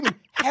was screaming,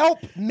 help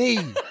me.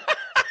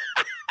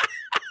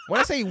 When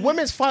I say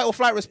women's fight or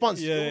flight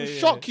response, it will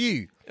shock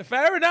you.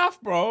 Fair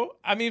enough, bro.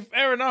 I mean,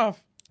 fair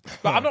enough.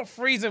 But I'm not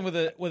freezing with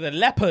a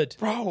leopard.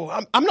 Bro,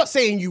 I'm not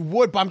saying you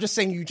would, but I'm just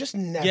saying you just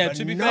never know. Yeah,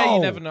 to be fair,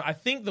 you never know. I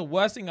think the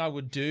worst thing I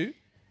would do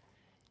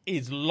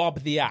is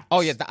lob the axe.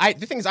 Oh, yeah.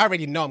 The thing is, I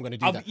already know I'm going to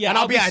do that. Yeah, and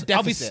I'll be at a deficit.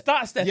 I'll be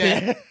start-stepping.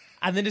 Yeah.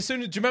 And then as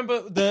soon as... Do you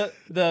remember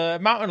the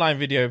mountain lion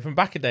video from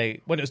back a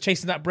day when it was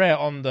chasing that bear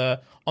on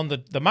the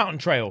mountain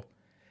trail?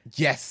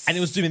 Yes. And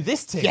it was doing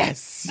this thing.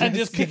 Yes. And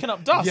just kicking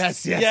up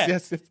dust.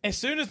 Yes. As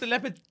soon as the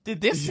leopard did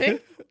this thing,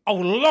 I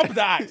will lob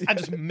the axe and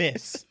just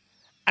miss.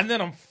 And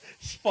then I'm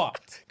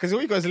fucked. Because all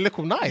you got is a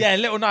little knife. Yeah, a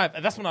little knife.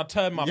 And that's when I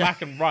turn my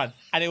back and run.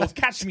 And it will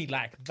catch me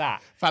like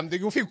that. Fam,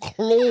 you'll feel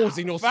claws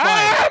in your spine.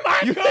 I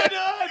couldn't!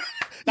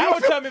 That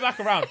would turn me back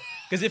around.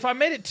 Because if I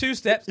made it 2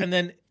 steps and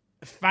then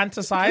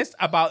fantasized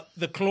about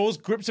the claws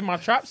gripped in my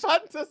traps, I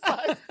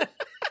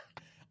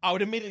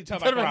would immediately turn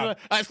back around.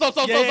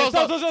 Stop. You win.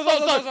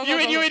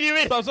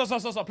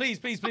 Stop. Please.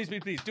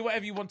 Do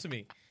whatever you want to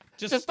me.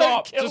 Just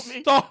stop. stop. Just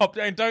stop.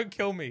 And don't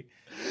kill me.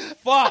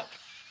 Fuck.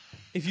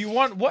 If you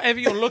want whatever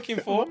you're looking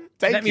for,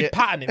 let me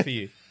pattern it for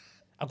you.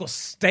 I've got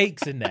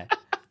stakes in there.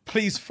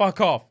 Please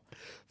fuck off.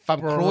 Fam,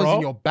 claws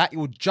in your back, you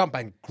will jump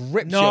and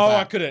grip your back. No,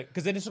 I couldn't.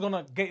 Because then it's going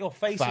to get your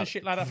face and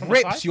shit like that from the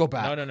side. Grips your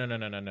back.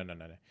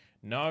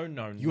 No.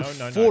 You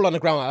fall on the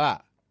ground like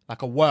that.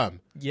 Like a worm.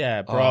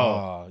 Yeah, bro.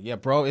 Oh, yeah,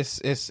 bro.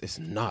 It's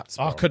nuts,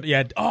 bro.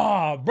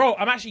 Bro,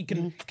 I'm actually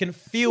can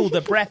feel the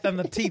breath and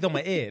the teeth on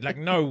my ear. Like,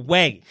 no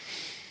way.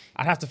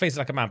 I'd have to face it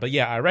like a man. But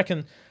yeah, I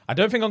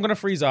don't think I'm going to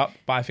freeze up,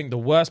 but I think the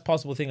worst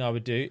possible thing I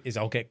would do is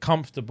I'll get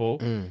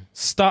comfortable,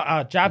 start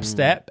a jab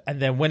step,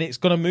 and then when it's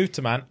going to move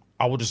to man,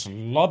 I will just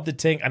lob the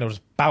thing and it'll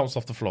just bounce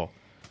off the floor.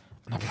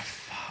 And I'll be like,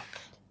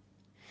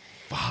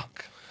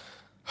 fuck.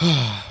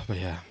 But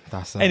yeah,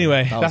 that's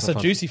a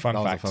juicy fun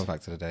fact. That was a fun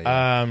fact of the day.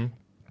 Yeah.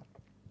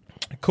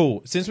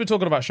 Cool. Since we're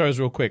talking about shows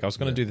real quick, I was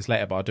going to do this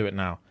later, but I'll do it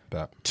now.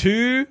 Bet.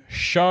 I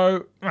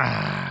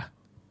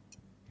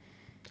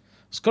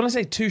was going to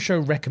say 2 show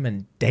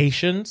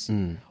recommendations.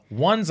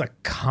 One's a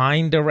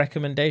kind of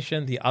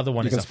recommendation. The other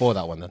one is... You can spoil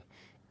that one then.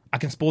 I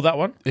can spoil that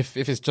one? If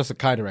it's just a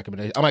kind of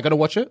recommendation. Am I going to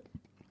watch it?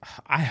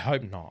 I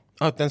hope not.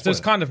 Oh, then so it's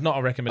kind of not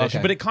a recommendation,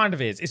 okay. but it kind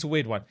of is. It's a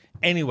weird one.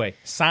 Anyway,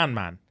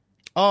 Sandman.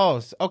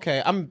 Oh, okay.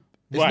 It's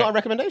not a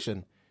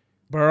recommendation.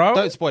 Bro.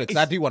 Don't spoil it,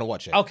 because I do want to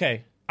watch it.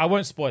 Okay, I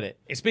won't spoil it.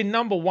 It's been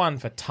number 1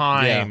 for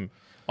time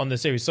on the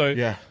series.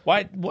 So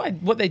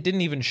what they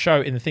didn't even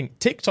show in the thing,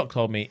 TikTok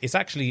told me it's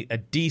actually a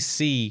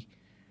DC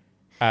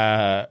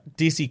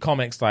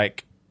Comics,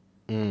 like,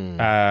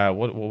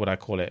 what would I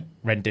call it?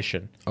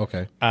 Rendition.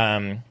 Okay.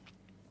 And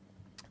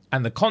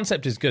the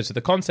concept is good. So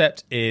the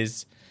concept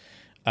is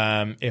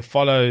it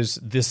follows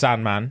the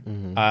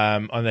Sandman,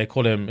 and they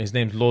call his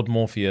name's Lord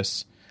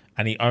Morpheus,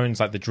 and he owns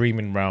like the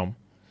dreaming realm.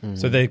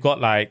 So they've got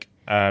like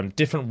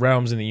different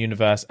realms in the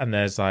universe, and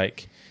there's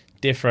like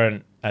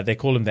different. They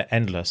call them the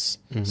Endless.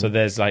 So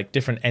there's like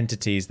different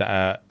entities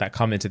that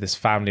come into this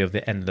family of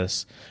the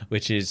Endless,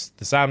 which is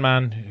the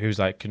Sandman, who's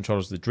like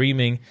controls the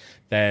dreaming.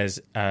 There's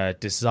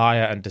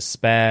desire and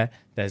despair.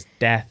 There's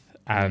death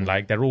and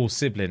like they're all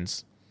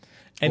siblings.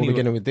 All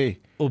beginning with D.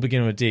 All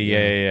beginning with D.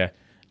 Yeah.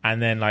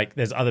 And then like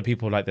there's other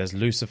people, like there's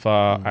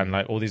Lucifer and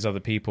like all these other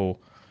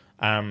people.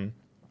 And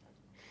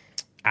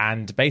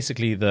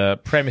basically the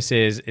premise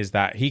is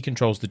that he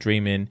controls the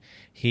dreaming.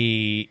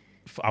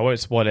 I won't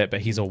spoil it,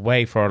 but he's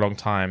away for a long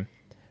time.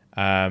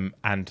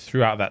 And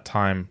throughout that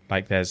time,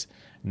 like there's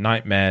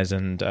nightmares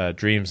and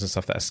dreams and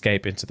stuff that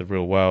escape into the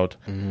real world.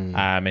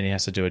 And he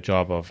has to do a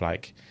job of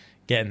like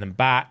getting them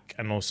back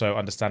and also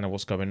understanding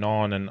what's going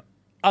on and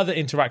other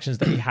interactions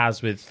that he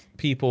has with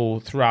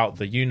people throughout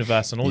the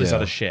universe and all this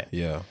other shit.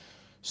 Yeah.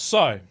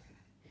 So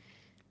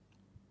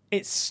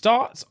it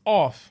starts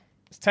off,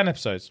 it's 10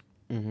 episodes.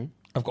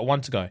 I've got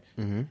one to go.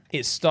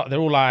 They're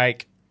all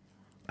like,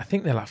 I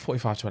think they're like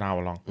 45 to an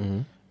hour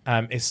long.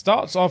 It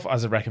starts off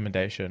as a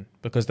recommendation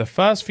because the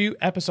first few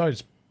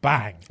episodes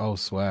bang. Oh,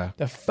 swear.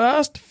 The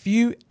first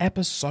few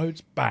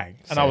episodes bang.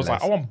 And I was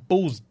like, I want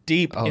balls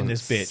deep in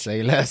this bitch.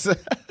 Say less.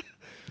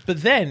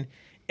 But then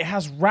it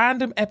has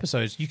random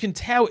episodes. You can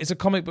tell it's a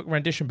comic book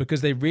rendition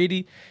because they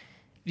really,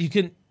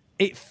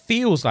 it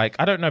feels like,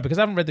 I don't know, because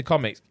I haven't read the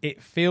comics,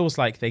 it feels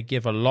like they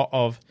give a lot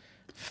of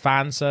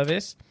fan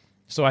service.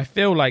 So I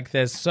feel like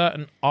there's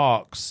certain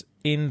arcs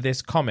in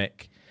this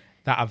comic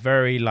that are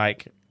very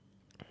like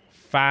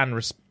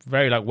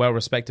very like well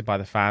respected by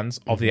the fans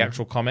of the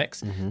actual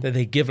comics that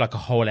they give like a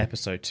whole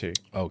episode to.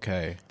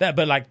 Okay.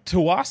 But like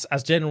to us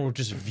as general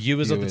just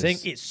viewers of the thing,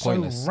 it's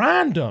pointless. So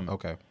random.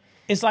 Okay.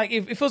 It's like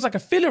it feels like a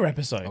filler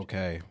episode.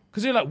 Okay.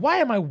 Because you're like, why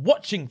am I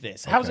watching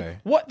this? How's it?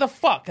 What the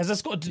fuck has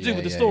this got to do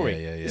with the story?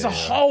 It's a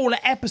whole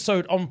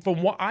episode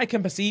from what I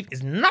can perceive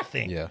is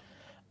nothing. Yeah.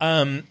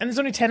 And there's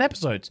only 10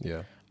 episodes.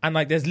 Yeah. And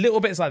like there's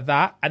little bits like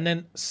that, and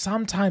then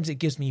sometimes it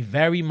gives me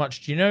very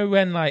much. Do you know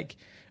when like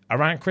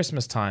around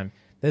Christmas time,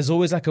 there's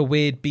always like a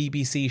weird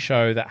BBC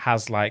show that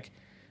has like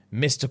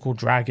mystical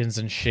dragons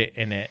and shit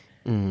in it.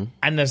 And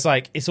there's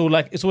like it's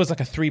always like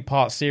a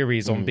 3-part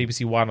series on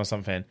BBC One or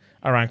something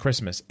around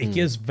Christmas. It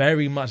gives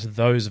very much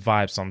those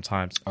vibes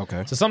sometimes.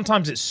 Okay. So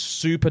sometimes it's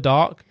super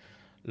dark,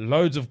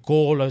 loads of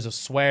gore, loads of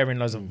swearing,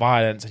 loads of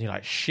violence, and you're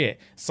like, shit.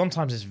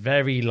 Sometimes it's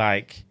very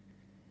like,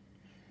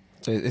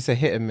 so it's a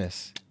hit and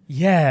miss.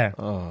 Yeah.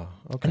 Oh,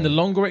 okay. And the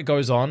longer it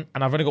goes on,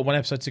 and I've only got one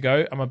episode to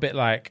go, I'm a bit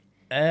like,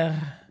 You're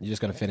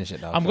just going to finish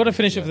it now. I'm going to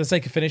finish it for the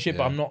sake of finish it,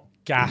 but I'm not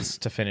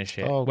gassed to finish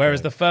it. Okay.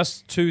 Whereas the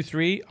first 2,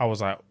 3, I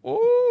was like,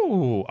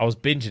 ooh, I was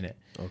binging it.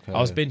 Okay.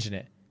 I was binging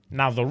it.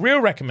 Now, the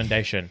real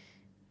recommendation,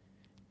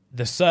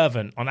 The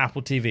Servant on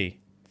Apple TV.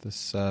 The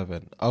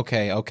Servant.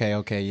 Okay. Yeah.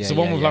 It's the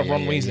one with like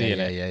Ron Weasley in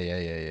it.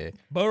 Yeah.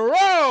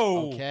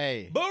 Bro!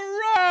 Okay. Bro!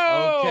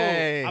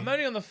 Okay. I'm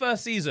only on the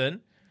first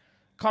season.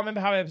 Can't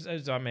remember how many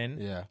episodes I'm in.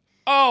 Yeah.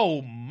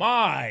 Oh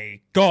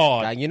my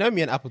God. And you know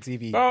me and Apple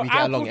TV, Bro, we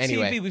get along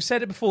anyway. Apple TV, we've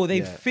said it before,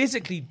 they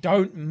physically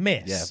don't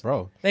miss. Yeah,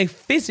 bro. They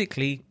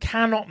physically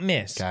cannot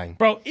miss. Gang.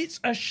 Bro, it's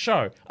a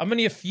show. I'm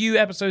only a few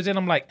episodes in.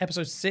 I'm like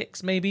episode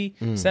 6 maybe,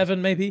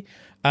 7 maybe,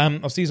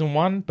 of season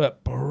 1.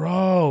 But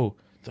bro,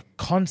 the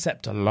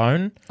concept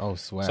alone. Oh,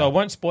 swear. So I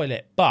won't spoil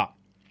it, but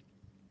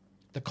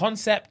the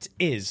concept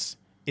is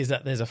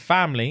that there's a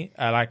family,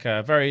 like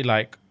a very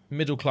like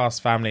middle-class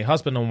family,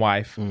 husband and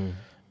wife.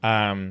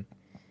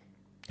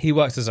 He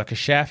works as like a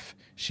chef.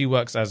 She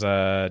works as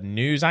a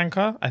news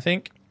anchor, I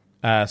think.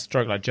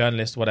 Stroke like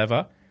journalist,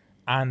 whatever.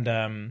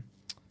 And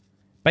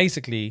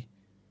basically,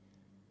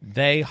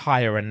 they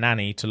hire a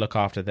nanny to look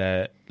after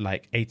their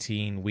like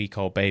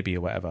 18-week-old baby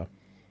or whatever.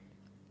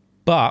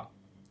 But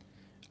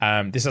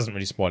this doesn't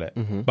really spoil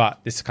it.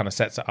 But this kind of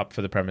sets it up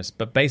for the premise.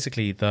 But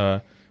basically,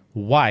 the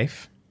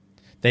wife,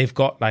 they've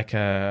got like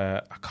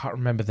I can't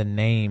remember the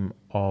name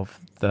of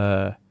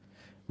the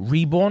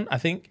Reborn, I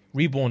think.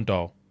 Reborn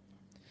doll.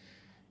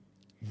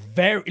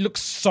 It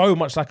looks so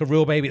much like a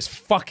real baby. It's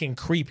fucking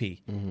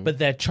creepy. But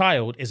their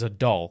child is a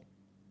doll.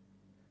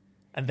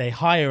 And they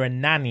hire a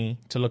nanny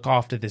to look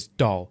after this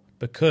doll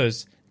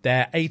because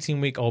their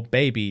 18-week-old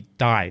baby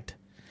died.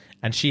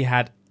 And she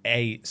had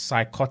a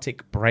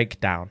psychotic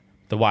breakdown,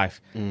 the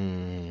wife,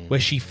 where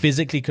she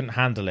physically couldn't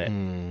handle it.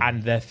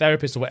 And their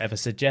therapist or whatever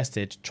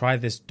suggested, try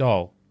this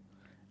doll.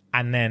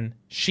 And then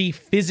she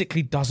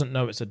physically doesn't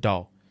know it's a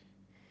doll.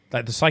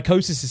 Like the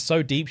psychosis is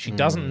so deep, she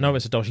doesn't know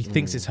it's a doll. She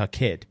thinks it's her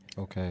kid.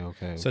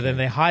 Okay. So then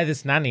they hire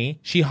this nanny.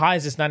 She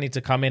hires this nanny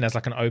to come in as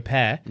like an au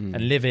pair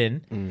and live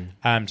in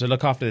to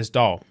look after this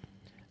doll.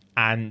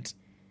 And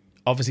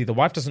obviously the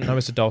wife doesn't know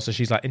it's a doll, so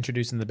she's like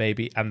introducing the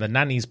baby, and the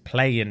nanny's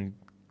playing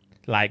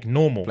like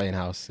normal. Playing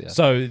house, yeah.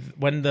 So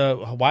when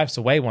the wife's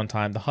away one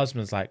time, the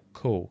husband's like,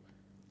 cool,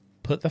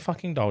 put the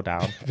fucking doll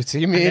down.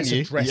 Between me and let's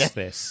you. address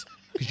this.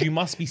 Because you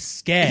must be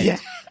scared.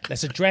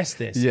 Let's address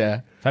this.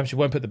 Yeah. Fam, she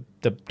won't put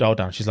the doll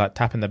down. She's like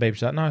tapping the baby.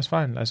 She's like, no, it's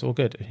fine. That's all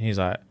good. And he's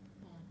like,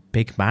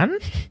 big man?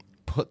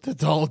 Put the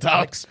doll down.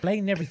 I'll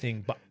explain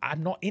everything, but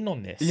I'm not in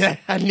on this. Yeah,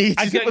 I need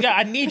you.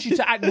 I need you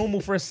to act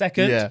normal for a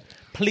second. Yeah.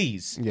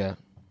 Please. Yeah.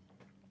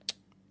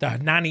 The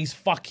nanny's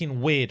fucking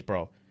weird,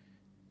 bro.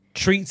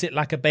 Treats it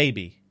like a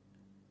baby.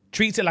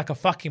 Treats it like a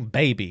fucking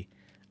baby.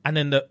 And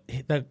then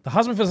the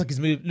husband feels like he's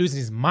losing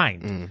his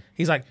mind.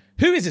 He's like,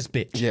 who is this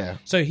bitch? Yeah.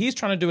 So he's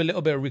trying to do a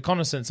little bit of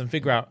reconnaissance and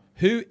figure out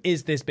who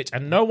is this bitch.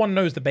 And no one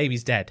knows the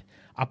baby's dead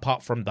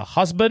apart from the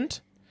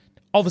husband.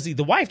 Obviously,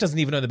 the wife doesn't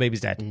even know the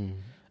baby's dead.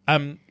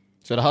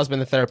 So the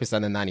husband, the therapist,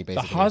 and the nanny,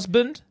 basically. The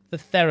husband, the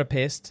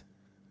therapist,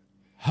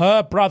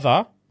 her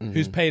brother,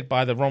 who's played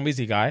by the Ron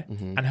Weasley guy,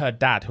 and her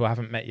dad, who I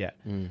haven't met yet.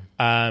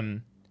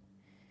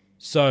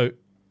 So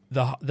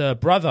the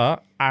brother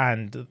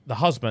and the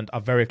husband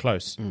are very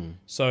close.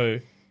 So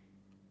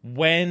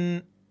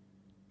when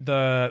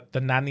the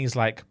nanny's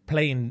like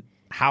playing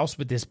house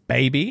with this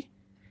baby,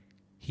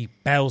 he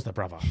bails the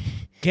brother.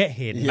 Get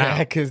here now. Yeah,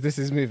 because this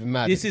is moving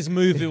mad. This is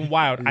moving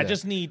wild. I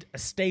just need a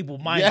stable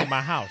mind in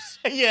my house.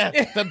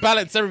 To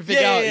balance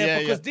everything out.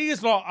 Because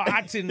these lot are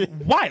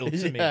acting wild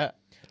to me.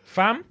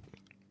 Fam.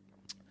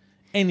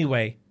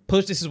 Anyway,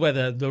 Push, this is where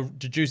the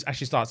juice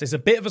actually starts. It's a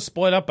bit of a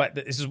spoiler, but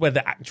this is where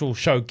the actual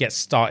show gets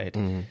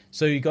started.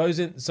 So he goes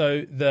in,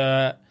 so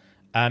the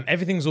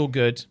everything's all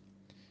good.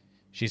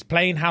 She's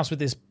playing house with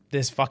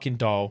this fucking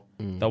doll.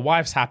 The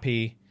wife's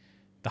happy.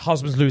 The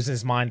husband's losing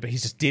his mind, but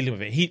he's just dealing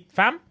with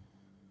it.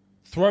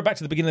 Throw it back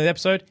to the beginning of the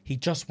episode. He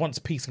just wants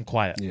peace and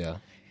quiet. Yeah.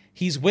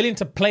 He's willing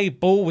to play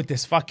ball with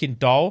this fucking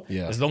doll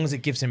Yeah. as long as it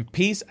gives him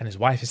peace and his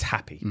wife is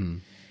happy.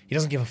 He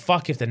doesn't give a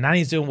fuck if the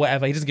nanny's doing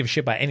whatever. He doesn't give a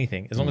shit about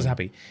anything as long as he's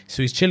happy.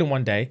 So he's chilling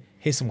one day,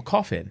 hears some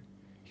coughing.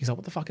 He's like,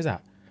 what the fuck is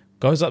that?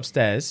 Goes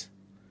upstairs.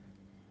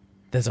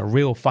 There's a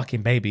real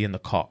fucking baby in the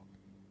cot.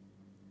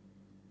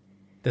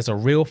 There's a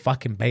real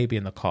fucking baby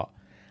in the cot.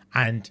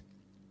 And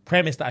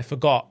premise that I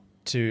forgot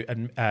to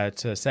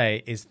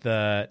say is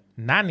the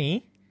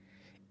nanny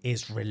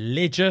is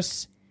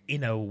religious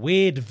in a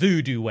weird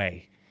voodoo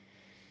way.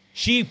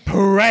 She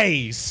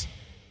prays,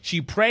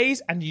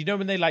 and you know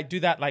when they like do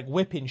that like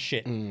whipping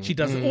shit, she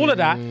does all of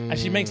that, and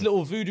she makes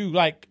little voodoo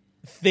like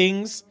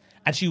things,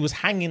 and she was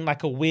hanging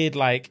like a weird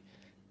like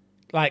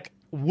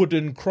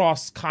wooden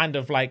cross kind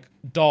of like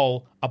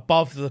doll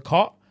above the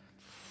cot,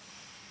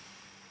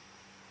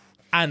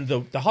 and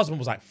the husband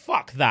was like,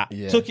 fuck that,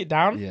 took it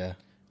down,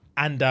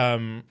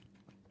 and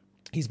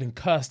he's been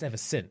cursed ever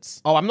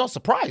since. Oh, I'm not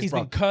surprised. He's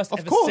been cursed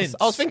ever course. since.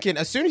 I was thinking,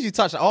 as soon as you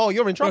touch it, oh,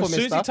 you're in trouble, As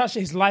soon as he touched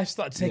it, his life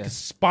started to take a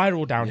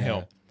spiral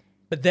downhill.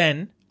 But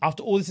then,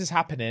 after all this is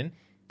happening,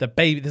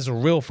 there's a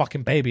real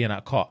fucking baby in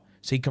that cot.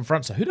 So he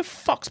confronts her. Who the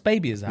fuck's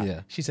baby is that?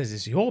 Yeah. She says,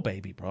 it's your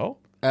baby, bro.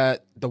 The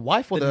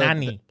wife or The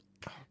nanny.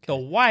 The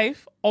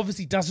wife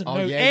obviously doesn't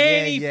know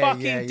any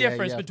fucking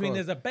difference between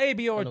there's a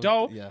baby or a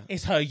doll. Yeah.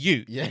 It's her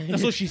ute.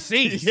 That's all she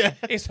sees.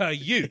 It's her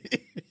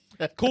ute.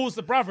 Calls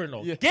the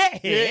brother-in-law.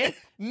 Get here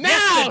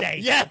now.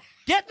 yesterday.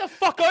 Get the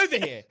fuck over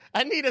here.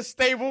 I need a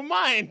stable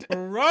mind.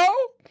 Bro.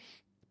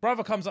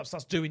 Brother comes up,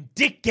 starts doing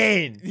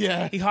digging.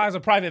 He hires a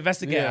private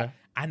investigator.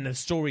 And the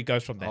story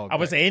goes from there. I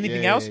would say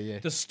anything else.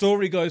 The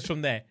story goes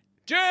from there.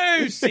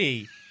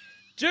 Juicy.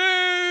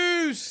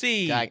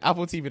 Juicy. Gang,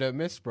 Apple TV don't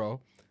miss,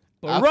 bro.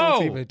 Bro. Apple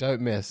TV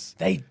don't miss.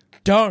 They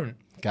don't.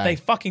 Gang. They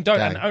fucking don't.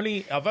 Gang.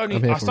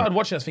 And I started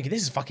watching it, I was thinking,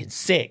 this is fucking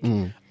sick.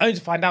 Only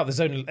to find out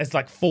there's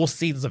like 4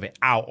 seasons of it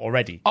out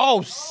already.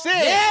 Oh, sick.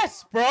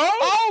 Yes, bro.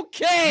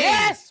 Okay.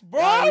 Yes,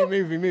 bro.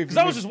 We move. Because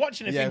I was just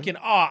watching it thinking,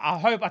 I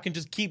hope I can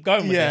just keep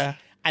going with this.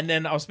 And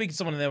then I was speaking to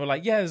someone and they were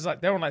like,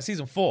 they're on like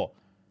season 4.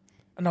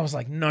 And I was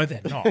like, no,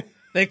 they're not.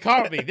 They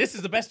can't be. This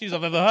is the best news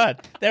I've ever heard.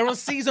 They're on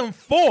season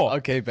 4.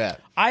 Okay, bet.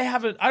 I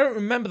don't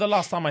remember the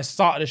last time I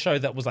started a show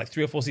that was like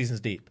 3 or 4 seasons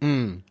deep.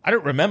 I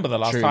don't remember the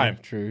last time.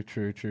 True.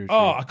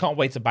 Oh, I can't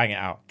wait to bang it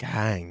out.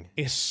 Gang.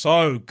 It's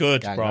so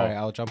good, Gang, bro. all right,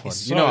 I'll jump on.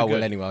 It's You know so I will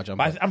good. anyway, I'll jump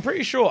But on. I'm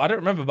pretty sure, I don't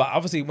remember, but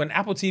obviously when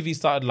Apple TV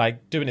started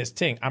like doing its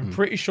thing, I'm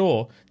pretty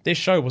sure this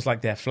show was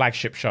like their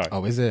flagship show.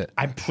 Oh, is it?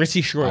 I'm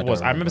pretty sure it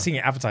was. I remember. remember seeing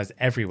it advertised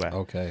everywhere.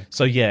 Okay.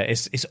 So yeah,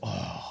 it's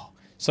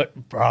so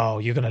bro,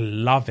 you're gonna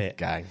love it.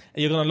 Gang.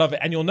 You're gonna love it.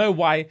 And you'll know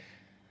why.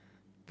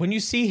 When you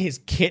see his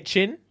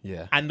kitchen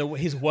and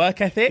his work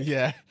ethic,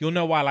 you'll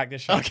know why I like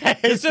this show. Okay.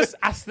 It's just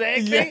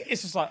aesthetically,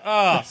 it's just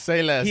like,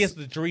 Say less. he has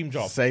the dream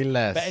job. Say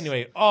less. But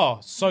anyway,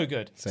 so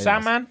good. Say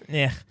Sandman,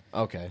 yeah.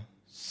 Okay.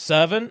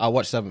 Servant, I'll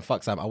watch 7.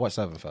 Fuck Sam. I'll watch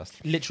 7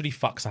 first. literally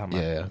fuck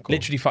Sandman. Yeah, cool.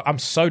 Literally fuck. I'm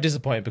so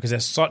disappointed because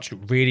there's such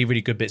really,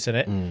 really good bits in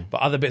it.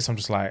 But other bits, I'm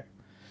just like,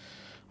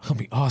 I can't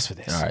be asked for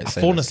this. All right, I've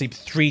say fallen less. asleep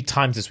 3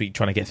 times this week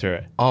trying to get through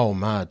it. Oh,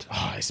 mad.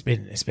 Oh, it's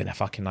been a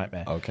fucking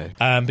nightmare. Okay.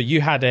 But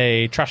you had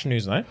a trash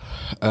news, no?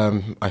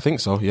 I think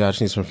so. Yeah, I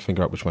just need to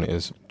figure out which one it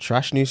is.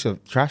 Trash news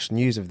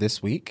of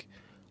this week.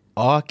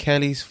 R.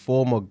 Kelly's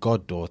former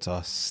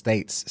goddaughter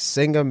states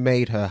singer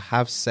made her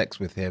have sex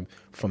with him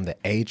from the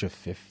age of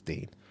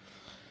 15.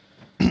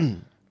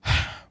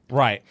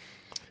 Right.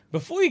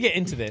 Before you get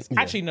into this,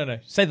 actually, no.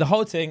 Say the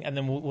whole thing and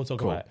then we'll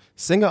talk about it.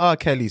 Singer R.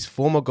 Kelly's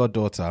former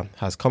goddaughter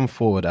has come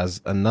forward as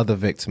another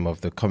victim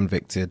of the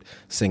convicted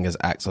singer's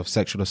acts of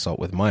sexual assault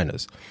with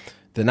minors.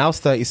 The now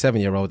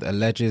 37-year-old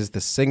alleges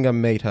the singer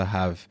made her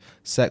have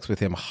sex with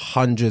him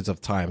hundreds of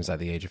times at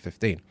the age of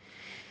 15.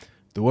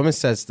 The woman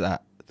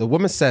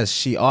says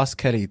she asked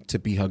Kelly to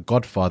be her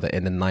godfather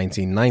in the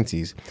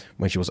 1990s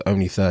when she was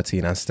only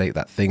 13 and state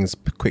that things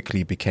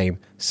quickly became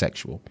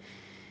sexual.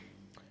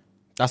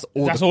 That's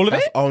all. That's all of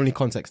that's it? the only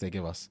context they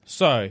give us.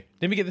 So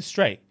let me get this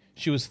straight.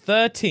 She was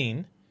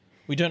 13.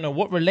 We don't know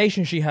what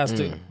relation she has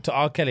to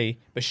R. Kelly,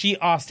 but she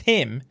asked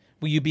him,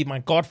 "Will you be my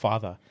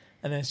godfather?"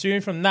 And then soon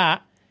from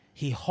that,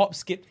 he hop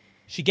skipped.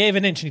 She gave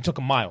an inch and he took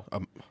a mile.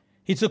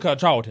 He took her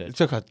childhood.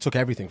 Took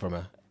everything from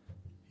her.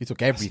 He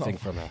took everything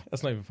from her.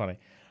 That's not even funny.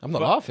 I'm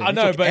not laughing. I He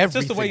know, took but it's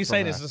just the everything way you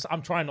say from this. her. Just,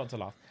 I'm trying not to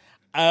laugh.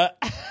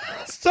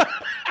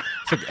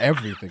 Took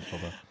everything from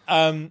her.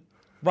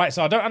 Right,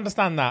 so I don't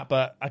understand that,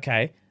 but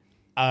okay.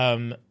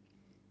 Right,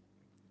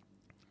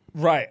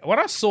 when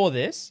I saw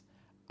this,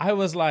 I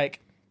was like,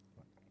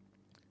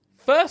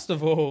 first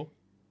of all,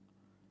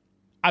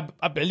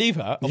 I believe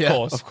her,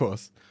 of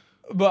course.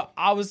 But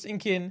I was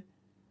thinking,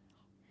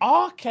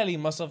 R. Kelly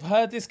must have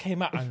heard this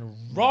came out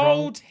and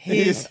rolled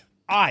his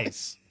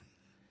eyes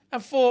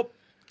and thought,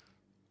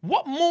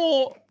 what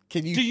more do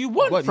you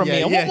want from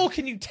me? And what more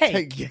can you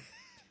take?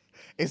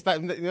 It's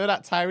like, you know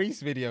that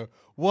Tyrese video?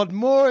 What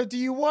more do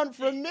you want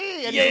from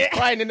me? And he was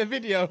crying in the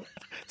video.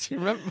 Do you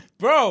remember?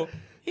 Bro,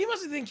 he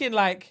must be thinking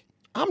like,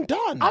 I'm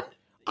done.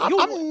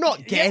 I'm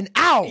not getting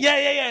out.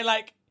 Yeah.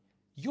 Like,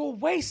 you're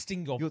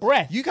wasting your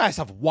breath. You guys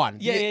have won.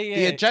 Yeah.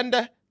 The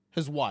agenda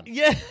has won.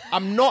 Yeah.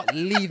 I'm not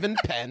leaving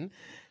pen.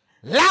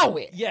 Allow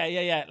it.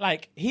 Yeah.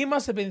 Like, he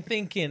must have been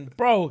thinking,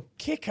 bro,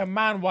 kick a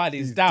man while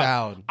he's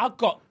down. I've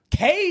got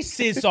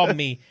cases on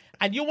me.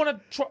 And you want to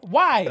try.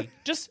 Why?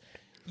 Just,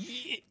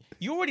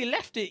 you already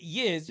left it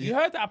years. You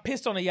heard that I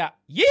pissed on a yacht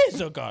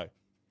years ago.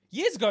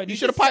 And you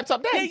should have piped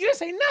up then. Yeah, you didn't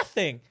say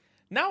nothing.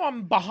 Now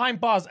I'm behind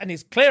bars and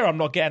it's clear I'm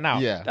not getting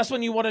out. Yeah. That's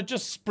when you want to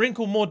just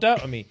sprinkle more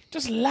dirt on me.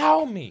 Just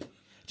allow me.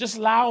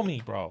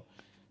 Bro.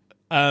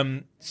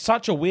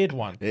 Such a weird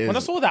one. When I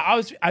saw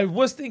that, I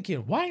was thinking,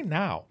 why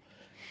now?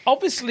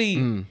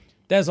 Obviously,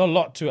 there's a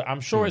lot to it.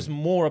 I'm sure it's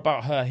more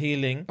about her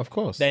healing, of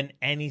course, than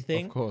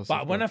anything. Of course.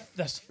 But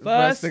the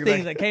first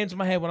thing that came to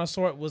my head when I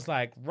saw it was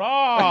like,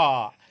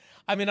 raw.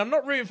 I mean, I'm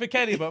not rooting for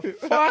Kelly, but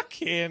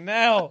fucking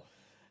hell,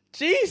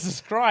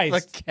 Jesus Christ,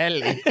 like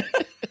Kelly.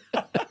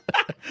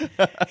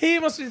 He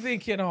must be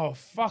thinking, oh,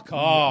 fuck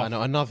off. I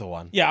know, another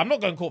one. Yeah, I'm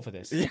not going to court for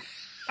this.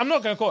 I'm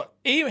not going to court.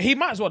 He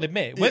might as well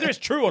admit, whether it's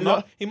true or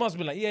not, he must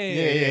be like,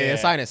 yeah.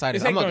 Sign it. This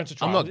I'm ain't going to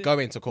trial. not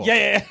going to court.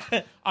 Yeah.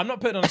 I'm not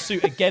putting on a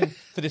suit again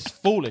for this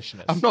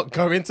foolishness. I'm not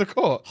going to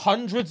court.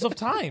 Hundreds of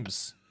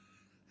times.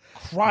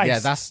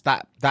 Christ. Yeah,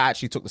 that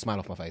actually took the smile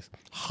off my face.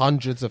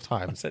 Hundreds of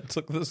times. I said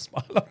took the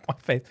smile off my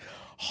face.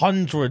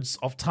 Hundreds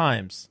of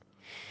times.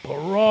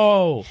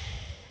 Bro,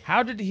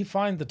 how did he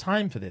find the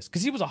time for this?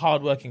 Because he was a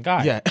hardworking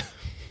guy. Yeah.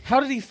 How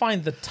did he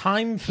find the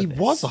time for this?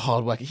 He was a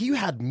hard worker. He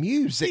had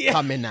music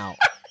coming out.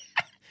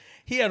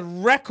 He had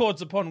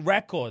records upon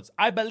records.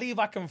 I Believe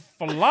I Can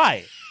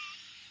Fly.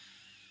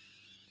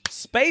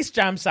 Space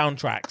Jam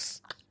soundtracks.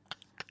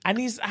 And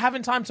he's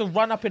having time to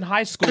run up in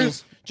high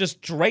schools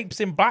just drapes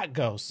in black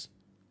girls.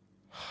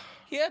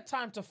 He had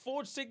time to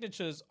forge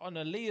signatures on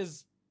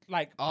Aaliyah's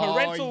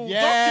parental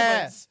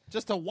documents.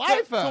 Just to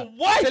wife her.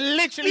 To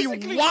literally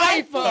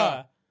wife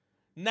her.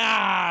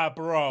 Nah,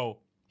 bro.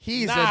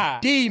 He's a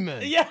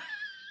demon. Yeah.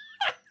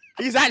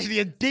 He's actually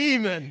a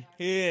demon.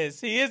 He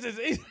is.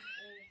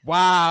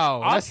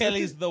 Wow. R.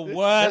 Kelly's the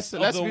worst of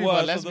the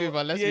worst. Let's move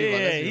on.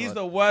 He's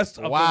the worst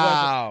of the worst.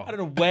 I don't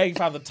know where you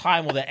found the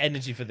time or the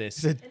energy for this.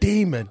 He's a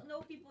demon. I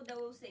know people that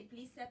will say,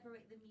 please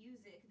separate the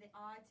music, the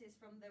artist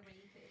from the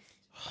rapist.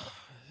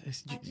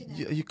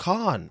 You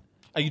can't.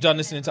 Are you done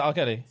listening to R.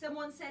 Kelly?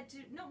 Someone said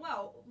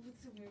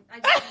I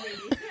didn't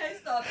really.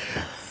 Stop.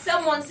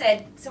 Someone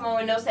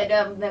we know said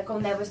that will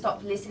never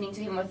stop listening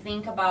to him or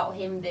think about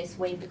him this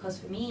way, because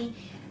for me,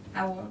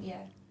 I won't,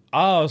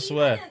 Oh, I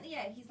swear.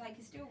 He's like,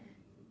 he still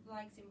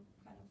likes him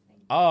kind of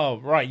thing. Oh,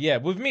 right, yeah.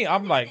 With me,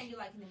 I'm like, you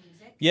like the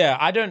music. Yeah,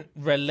 I don't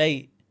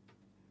relate,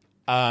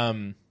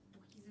 I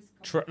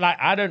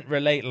don't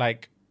relate,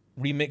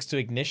 Remix to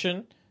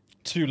Ignition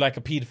to, a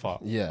pedophile.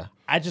 Yeah.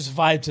 I just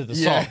vibe to the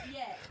song.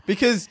 Yeah.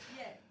 Because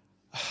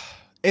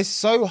it's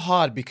so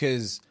hard,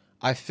 because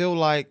I feel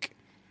like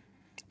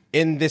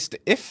in this,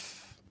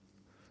 if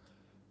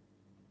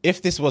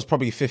this was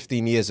probably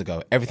 15 years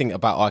ago, everything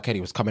about R.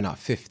 Kelly was coming out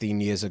 15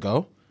 years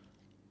ago,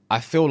 I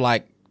feel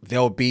like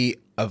there'll be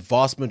a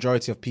vast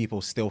majority of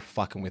people still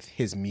fucking with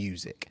his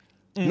music.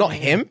 Mm-hmm. Not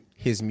him,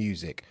 his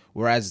music.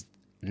 Whereas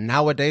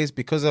nowadays,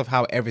 because of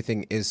how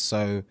everything is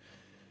so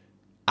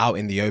out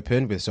in the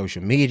open with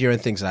social media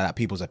and things like that,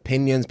 people's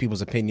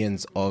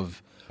opinions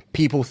of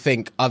people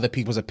think other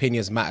people's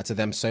opinions matter to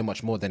them so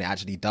much more than it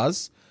actually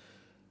does.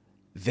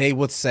 They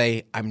would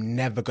say, I'm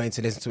never going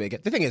to listen to it again.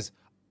 The thing is,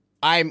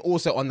 I'm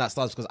also on that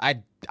stance because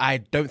I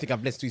don't think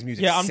I've listened to his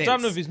music since. I'm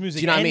done with his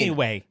music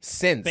anyway. I mean?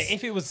 Since. But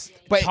if it was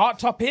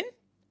chart-topping?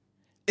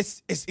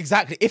 It's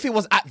exactly. If it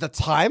was at the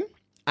time,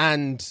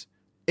 and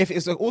if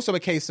it's also a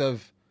case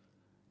of,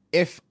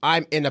 if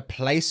I'm in a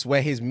place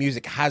where his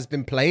music has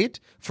been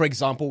played, for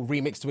example,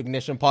 Remix to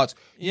Ignition parts,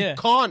 you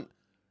can't,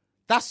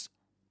 that's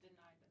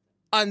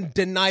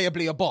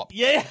undeniably a bop.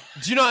 Yeah.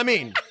 Do you know what I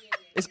mean?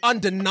 It's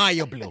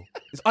undeniable.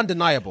 It's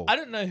undeniable. I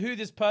don't know who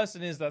this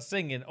person is that's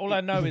singing. All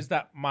I know is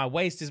that my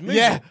waist is moving.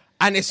 Yeah.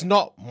 And it's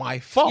not my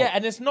fault. Yeah,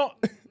 and it's not.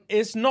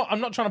 I'm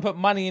not trying to put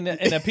money in a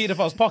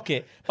pedophile's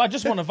pocket, but I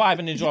just want to vibe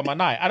and enjoy my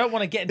night. I don't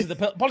want to get into the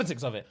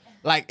politics of it.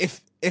 Like,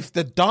 if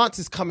the dance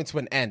is coming to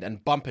an end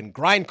and bump and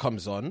grind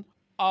comes on,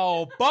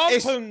 bump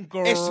and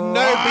grind.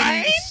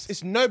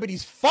 It's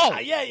nobody's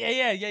fault.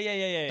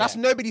 Yeah. That's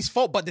nobody's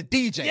fault but the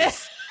DJs.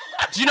 Yes.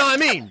 Do you know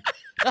what I mean?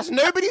 That's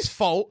nobody's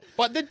fault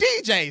but the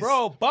DJs.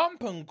 Bro,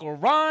 bump and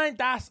grind,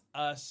 that's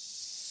a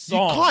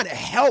song. You can't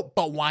help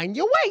but wind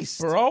your waist.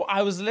 Bro,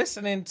 I was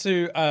listening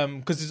to,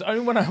 because it's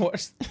only when I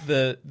watched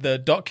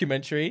the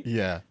documentary.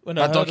 Yeah. When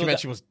that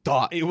documentary was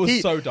dark. It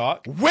was so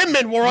dark.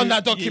 Women were on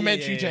that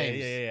documentary,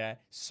 James. Yeah.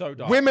 So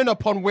dark. Women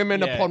upon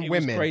women upon it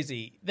women. Was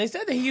crazy. They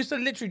said that he used to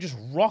literally just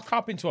rock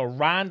up into a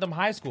random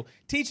high school.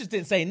 Teachers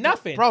didn't say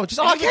nothing. Bro, just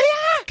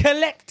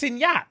collecting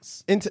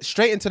yats.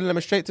 Straight into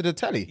the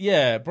telly.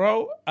 Yeah,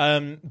 bro.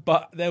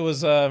 But there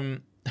was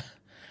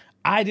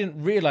I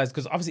didn't realize,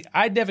 because obviously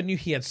I never knew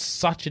he had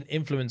such an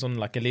influence on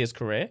like Aaliyah's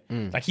career.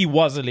 Like he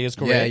was Aaliyah's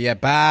career. Yeah,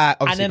 bad.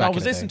 And then I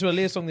was listening to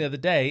Aaliyah's song the other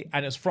day,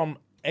 and it's from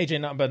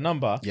AJ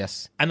Number.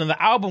 Yes. And on the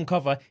album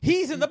cover,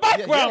 he's in the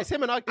background. Yeah, it's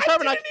him and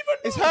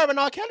it's her and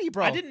R. Kelly,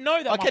 bro. I didn't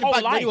know that R. my Kelly whole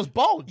back life. when he was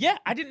bald. Yeah,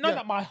 I didn't know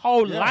that my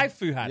whole life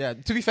Fu had. Yeah.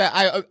 To be fair,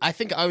 I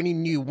think I only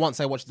knew once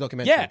I watched the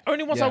documentary. Yeah,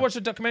 only once I watched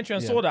the documentary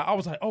and saw that, I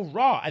was like, oh,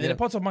 raw. And then it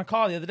popped up in my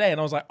car the other day, and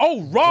I was like,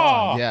 oh,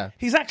 raw. Yeah.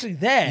 He's actually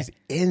there. He's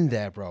in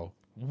there, bro.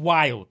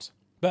 Wild.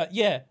 But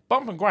yeah,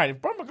 bump and grind.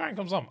 If bump and grind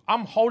comes on,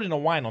 I'm holding a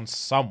wine on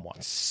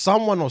someone.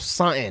 Someone or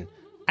something.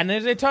 And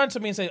then they turn to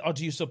me and say, oh,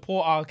 do you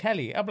support R.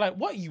 Kelly? I'm like,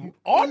 what are you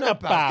on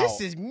about?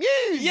 This is music.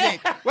 Yeah.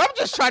 Well, I'm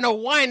just trying to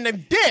wine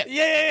them dip.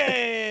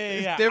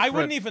 Yeah. I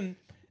wouldn't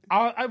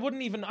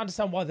even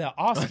understand why they're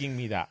asking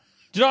me that.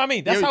 Do you know what I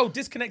mean? That's how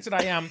disconnected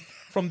I am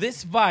from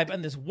this vibe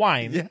and this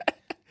wine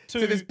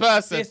to this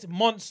person. This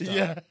monster.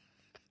 Yeah.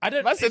 I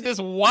don't. I said this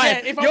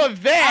wine. Yeah, You're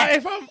there.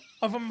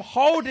 If I'm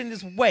holding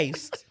this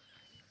waist,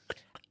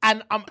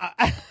 and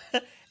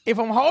if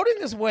I'm holding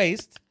this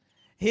waist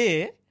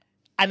here,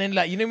 and then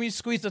like when you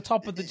squeeze the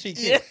top of the cheek.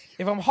 Here,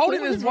 if I'm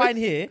holding this wine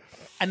here,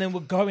 and then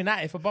we're going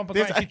at it for bumper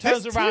grind, she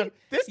turns around.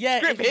 This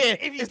grip here.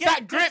 If you It's get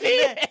that grip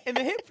here in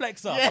the hip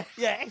flexor.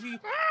 Yeah. If you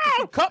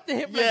cup the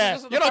hip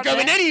flexor, you're not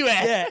going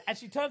anywhere. Yeah, and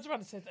she turns around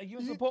and says, "Are you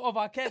in support of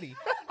R. Kelly?"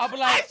 I'll be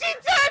like, she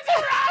turns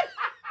around.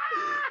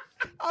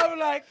 I'm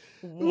like,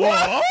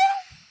 what?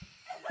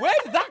 Where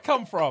did that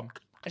come from?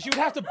 And she would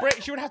have to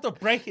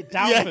break it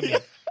down for me,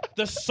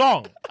 the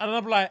song, and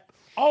I'm like,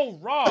 oh,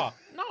 raw,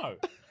 no.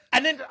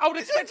 And then I would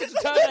expect her to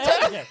turn her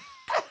head again.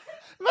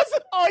 Listen,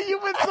 are you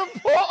in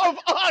support of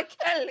R.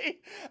 Kelly?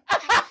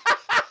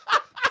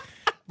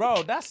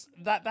 Bro, that's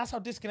how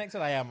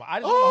disconnected I am. I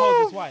just want to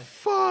hold this wine.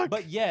 Fuck.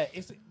 But yeah,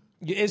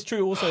 it's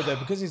true also though,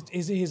 because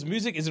his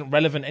music isn't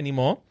relevant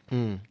anymore.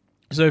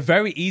 So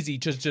very easy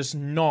to just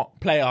not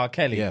play R.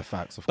 Kelly. Yeah,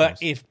 facts, of course. course.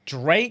 But if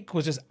Drake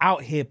was just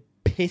out here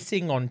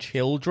pissing on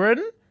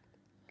children,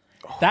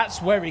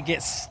 that's where it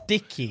gets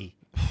sticky.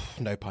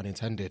 No pun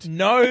intended.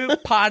 No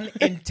pun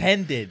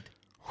intended.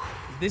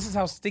 This is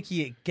how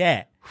sticky it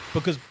get.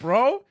 Because,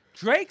 bro,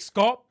 Drake's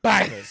got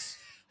bangers.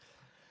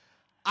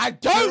 I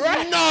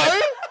don't know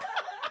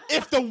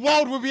if the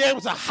world will be able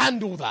to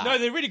handle that. No,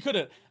 they really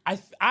couldn't.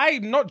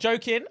 I'm not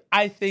joking.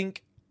 I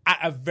think at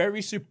a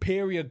very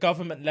superior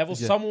government level,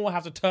 someone will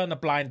have to turn a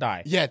blind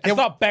eye. Yeah, and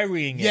start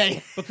burying it. Yeah.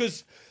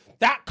 Because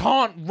that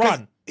can't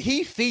run.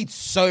 He feeds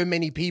so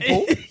many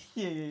people.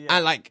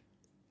 And like,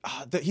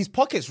 his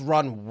pockets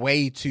run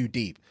way too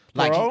deep.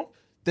 Like,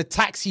 the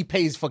tax he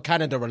pays for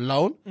Canada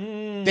alone,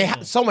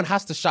 someone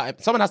has to shut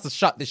it. Someone has to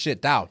shut this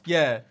shit down.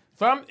 Yeah,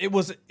 it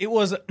was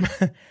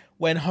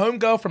when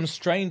Homegirl from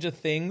Stranger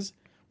Things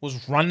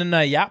was running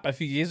a yap a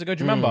few years ago.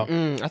 Do you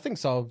remember? I think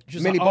so. She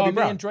was like, Bobby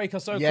Brown. me and Drake are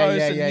so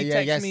close, and he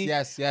texts me,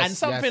 yes, and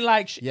something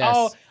like,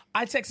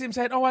 I texted him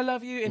saying, "Oh, I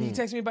love you," and he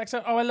texted me back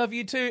saying, "Oh, I love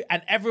you too,"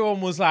 and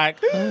everyone was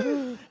like,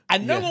 and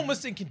no one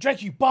was thinking,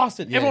 "Drake, you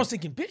bastard." Everyone was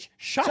thinking, "Bitch,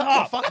 shut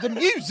up." Fuck the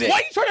music.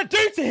 What are you trying to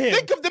do to him?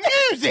 Think of the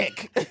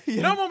music.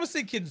 No one was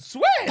thinking,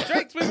 "Swear,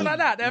 Drake's moving like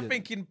that." They're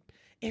thinking,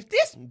 if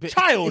this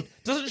child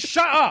doesn't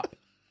shut up,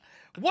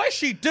 what is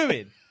she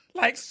doing?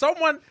 Like,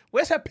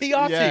 where's her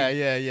PR team?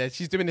 Yeah.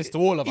 She's doing this to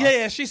all of us.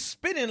 Yeah, she's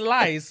spinning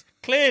lies,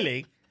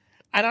 clearly,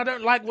 and I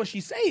don't like what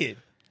she's saying.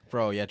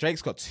 Bro,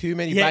 Drake's got too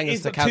many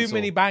bangers to cancel. Too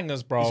many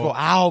bangers, bro. He's got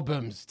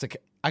albums to...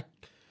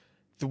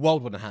 the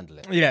world wouldn't handle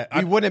it. Yeah.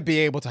 We wouldn't be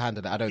able to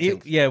handle it, I don't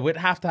think. Yeah, we'd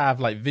have to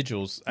have, like,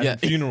 vigils and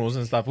funerals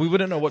and stuff. We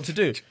wouldn't know what to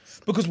do.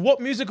 Because what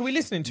music are we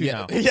listening to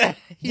now? Yeah,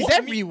 he's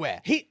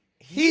everywhere.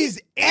 He's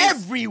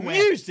everywhere.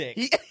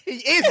 Music. He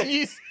is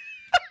music.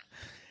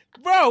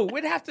 Bro,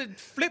 we'd have to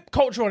flip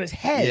culture on its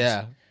head.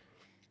 Yeah.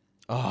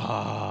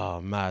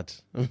 Oh, mad.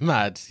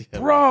 Yeah,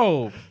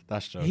 bro.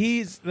 That's true.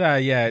 He's,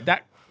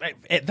 that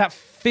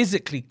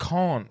physically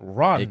can't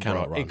run. It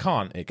cannot bro. run. It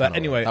can't. It but cannot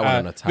anyway,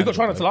 run. we got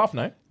Try Not to Laugh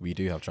now. We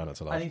do have Try Not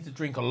to Laugh. I need to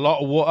drink a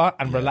lot of water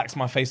and relax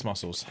my face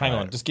muscles. Hang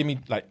on, just give me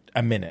like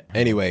a minute.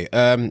 Anyway,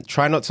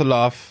 Try Not to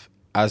Laugh,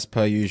 as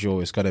per usual,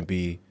 it's going to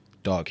be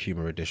Dark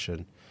Humor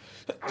Edition.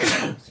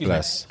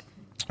 Bless.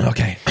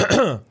 Okay.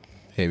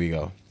 Here we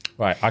go.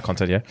 Right, eye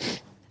contact, yeah?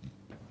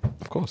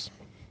 Of course.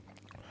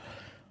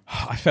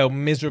 I failed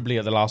miserably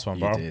at the last one,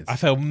 bro. You did. I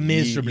failed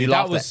miserably. You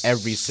that laughed was at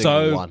every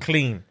single so one.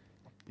 clean.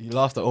 You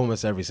laughed at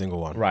almost every single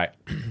one. Right.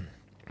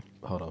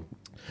 Hold on.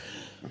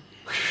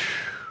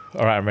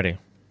 All right, I'm ready.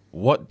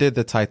 What did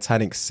the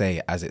Titanic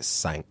say as it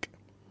sank?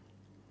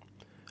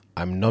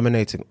 I'm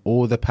nominating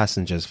all the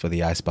passengers for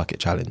the Ice Bucket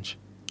Challenge.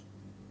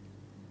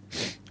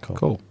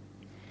 Cool.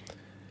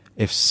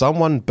 If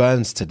someone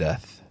burns to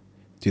death,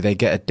 do they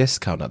get a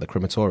discount at the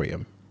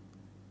crematorium?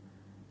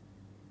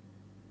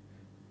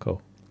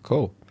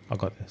 Cool. I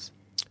got this.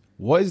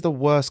 What is the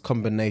worst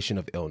combination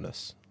of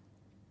illness?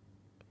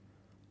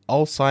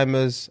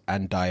 Alzheimer's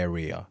and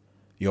diarrhea.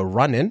 You're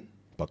running,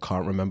 but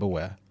can't remember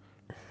where.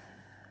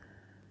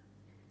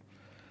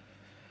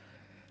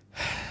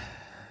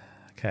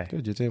 Okay.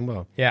 Good, you're doing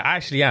well. Yeah, I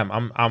actually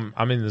am.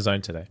 I'm in the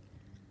zone today.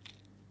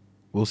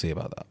 We'll see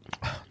about that.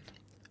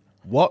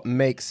 What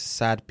makes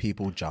sad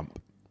people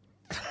jump?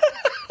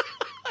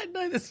 I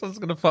know this one's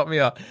gonna fuck me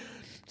up.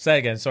 Say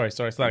again. Sorry.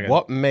 Say again.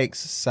 What makes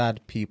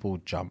sad people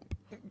jump?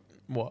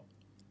 What?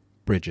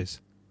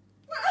 Bridges.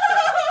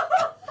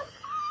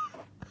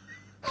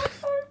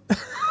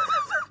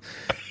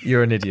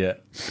 You're an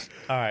idiot.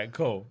 All right,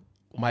 cool.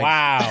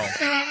 Wow.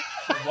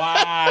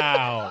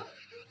 Wow.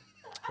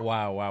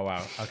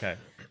 Okay.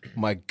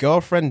 My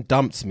girlfriend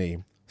dumped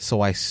me,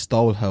 so I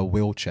stole her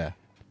wheelchair.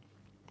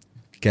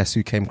 Guess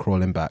who came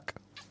crawling back?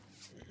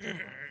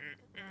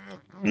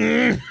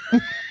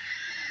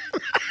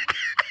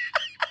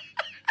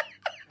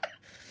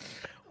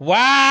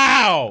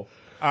 Wow.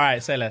 All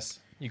right, say less.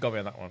 You got me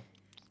on that one.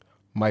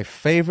 My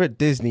favorite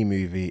Disney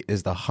movie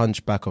is The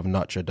Hunchback of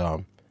Notre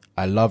Dame.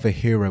 I love a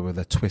hero with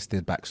a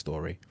twisted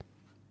backstory.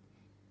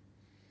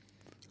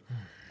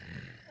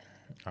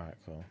 All right,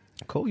 cool.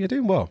 Cool, you're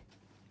doing well.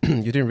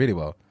 You're doing really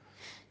well.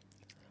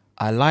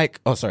 I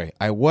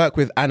work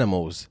with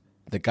animals.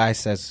 The guy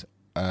says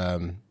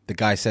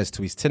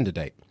to his Tinder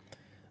date.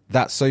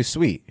 That's so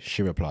sweet,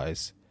 she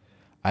replies.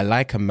 I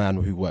like a man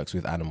who works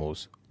with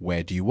animals.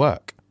 Where do you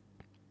work?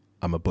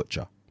 I'm a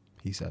butcher,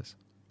 he says.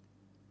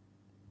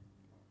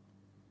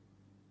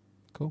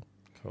 Cool.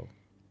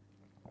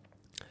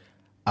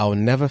 I'll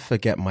never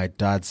forget my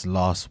dad's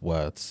last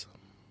words.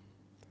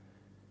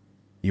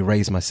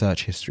 Erase my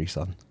search history,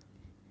 son.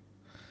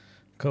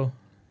 Cool.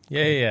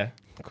 Yeah.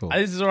 Cool.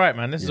 This is all right,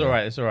 man. This is all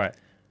right. It's all right.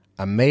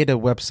 I made a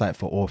website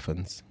for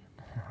orphans.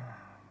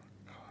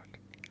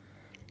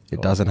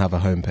 It doesn't have a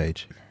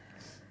homepage.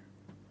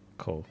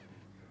 Cool.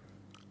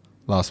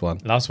 Last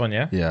one.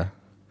 Yeah? Yeah.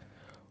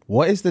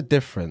 What is the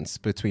difference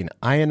between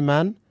Iron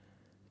Man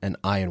and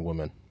Iron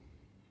Woman?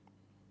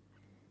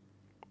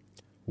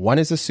 One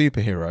is a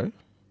superhero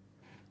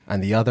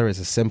and the other is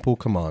a simple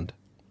command.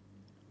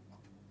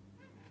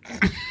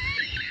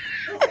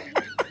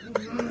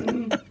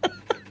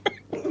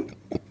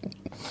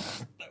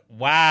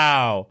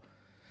 Wow.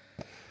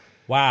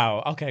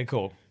 Okay,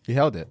 cool. You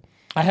held it.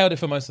 I held it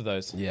for most of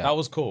those. Yeah. That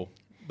was cool.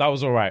 That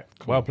was all right.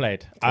 Cool. Well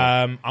played. Cool.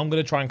 I'm going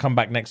to try and come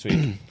back next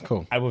week.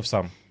 Cool. With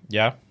some.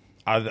 Yeah?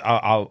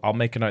 I'll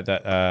make a note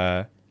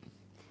that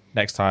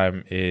next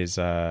time is...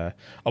 oh,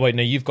 wait,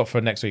 no, you've got for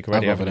next week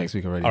already. I've got for next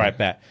week already. All right,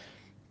 bet.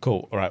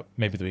 Cool. All right,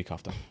 maybe the week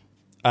after.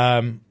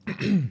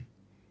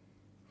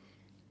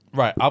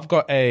 Right, I've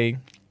got a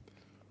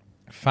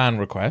fan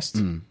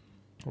request.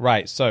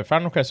 Right, so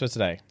fan request for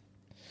today.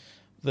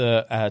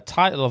 The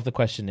title of the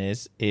question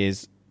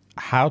is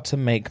how to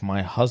make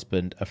my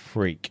husband a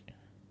freak.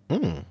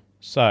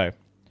 So,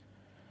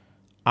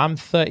 I'm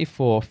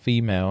 34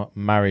 female,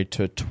 married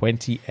to a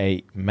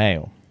 28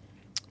 male.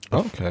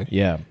 Okay.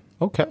 Yeah.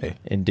 Okay.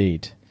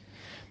 Indeed.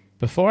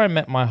 Before I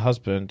met my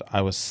husband,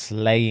 I was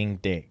slaying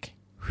dick.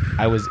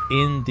 I was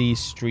in these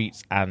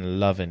streets and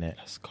loving it.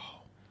 Let's go.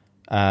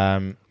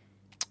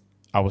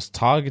 I was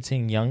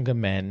targeting younger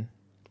men,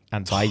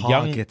 and by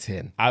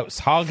I was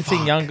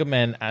targeting younger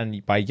men,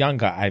 and by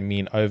younger I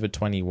mean over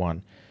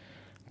 21,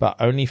 but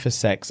only for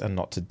sex and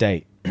not to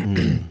date.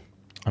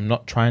 I'm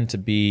not trying to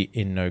be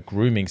in no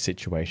grooming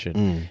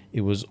situation.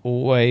 It was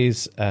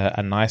always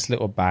a nice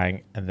little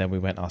bang, and then we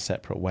went our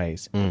separate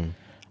ways.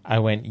 I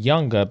went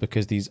younger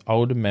because these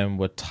older men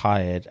were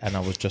tired, and I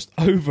was just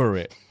over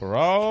it,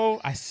 bro.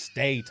 I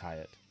stay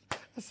tired.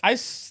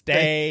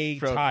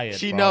 Tired.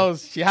 She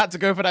knows she had to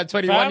go for that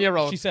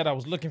 21-year-old. She said I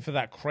was looking for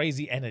that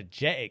crazy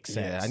energetic sex.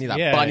 Yeah, I need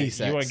that bunny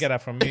sex. You won't get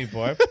that from me,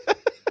 boy.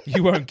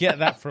 You won't get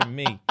that from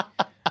me.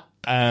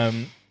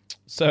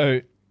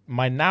 So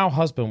my now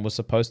husband was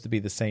supposed to be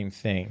the same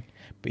thing,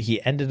 but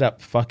he ended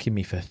up fucking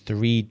me for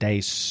 3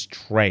 days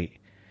straight.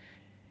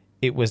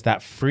 It was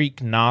that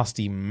freak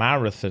nasty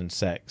marathon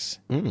sex.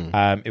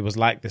 It was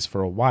like this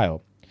for a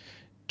while.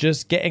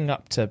 Just getting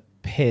up to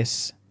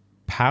piss,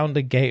 pound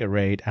a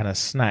Gatorade and a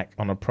snack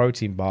on a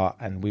protein bar,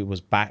 and we was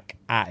back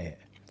at it.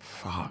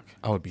 Fuck.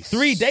 I would be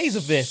 3 days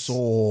of this.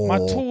 Sore. My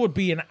tour would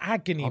be in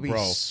agony, I'd be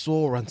bro.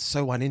 sore and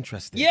so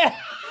uninterested. Yeah.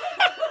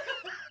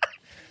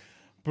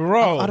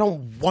 Bro. I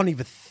don't want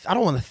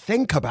to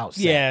think about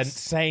sex. Yeah,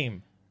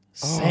 same.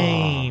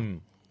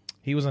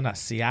 He was on that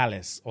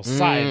Cialis or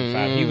something,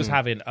 fam. He was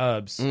having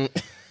herbs.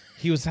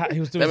 He was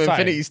doing something.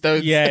 Infinity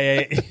Stones.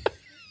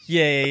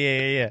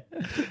 Yeah.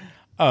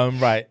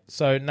 Right.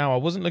 So now I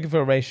wasn't looking for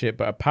a relationship,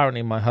 but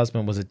apparently my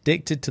husband was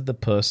addicted to the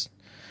puss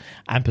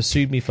and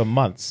pursued me for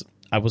months.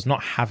 I was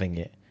not having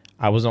it.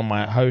 I was on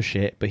my hoe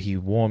shit, but he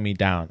wore me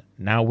down.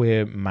 Now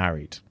we're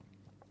married.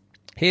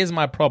 Here's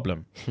my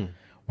problem.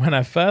 When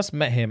I first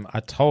met him, I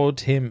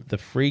told him the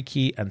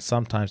freaky and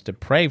sometimes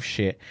depraved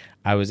shit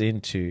I was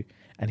into,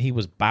 and he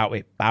was bout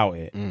it.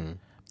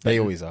 They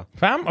always are.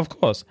 Fam, of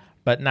course.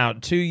 But now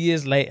 2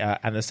 years later,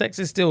 and the sex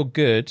is still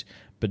good,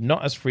 but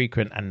not as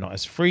frequent and not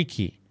as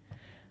freaky.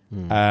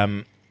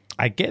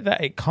 I get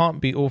that it can't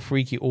be all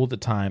freaky all the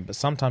time, but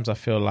sometimes I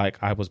feel like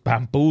I was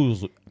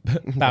bamboozled.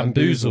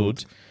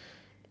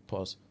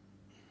 Pause.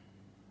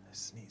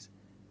 Sneeze.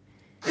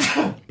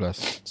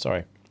 Bless.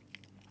 Sorry.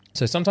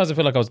 So sometimes I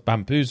feel like I was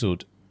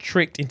bamboozled,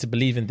 tricked into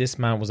believing this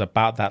man was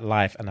about that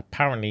life, and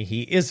apparently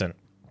he isn't.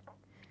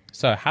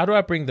 So how do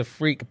I bring the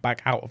freak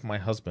back out of my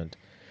husband?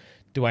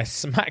 Do I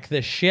smack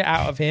the shit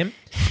out of him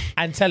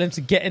and tell him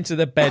to get into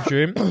the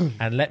bedroom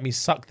and let me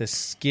suck the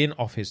skin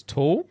off his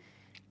tool?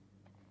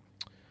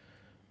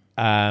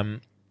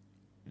 Now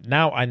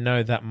I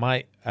know that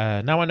might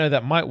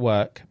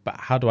work, but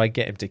how do I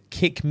get him to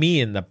kick me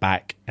in the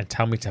back and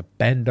tell me to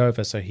bend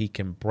over so he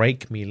can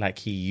break me like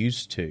he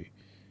used to?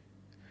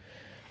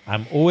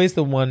 I'm always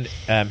the one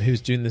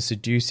who's doing the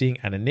seducing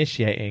and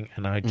initiating,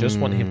 and I just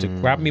want him to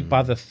grab me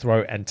by the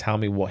throat and tell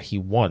me what he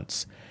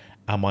wants.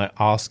 Am I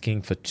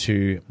asking for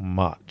too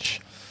much?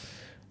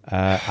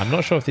 I'm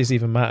not sure if this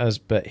even matters,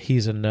 but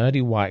he's a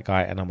nerdy white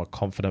guy and I'm a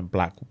confident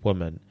black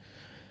woman.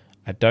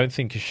 I don't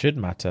think it should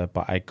matter,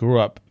 but I grew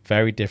up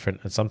very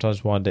different and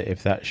sometimes wonder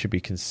if that should be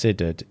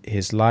considered.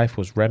 His life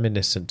was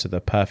reminiscent to the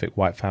perfect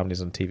white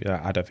families on TV.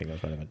 I don't think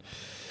that's relevant.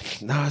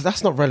 No,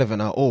 that's not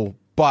relevant at all.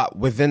 But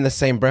within the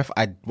same breath,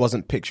 I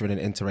wasn't picturing an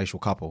interracial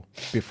couple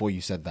before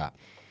you said that.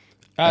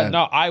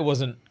 No, I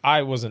wasn't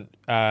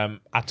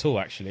at all,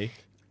 actually.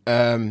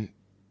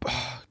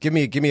 Give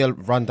me a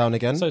rundown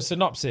again. So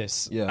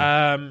synopsis.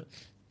 Yeah.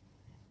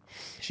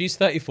 She's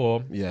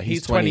 34. Yeah,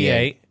 he's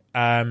 28.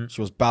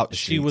 She was about the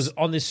She was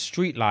on this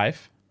street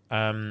life,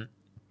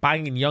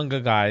 banging younger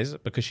guys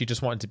because she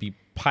just wanted to be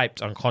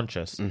piped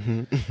unconscious.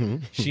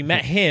 She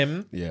met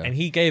him, and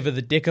he gave her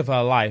the dick of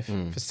her life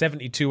for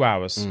 72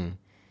 hours.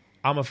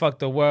 I'ma fuck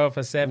the world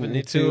for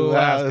 72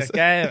 hours.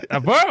 Okay?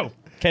 Bro!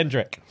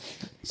 Kendrick.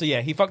 So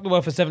yeah, he fucked the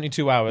world for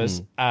 72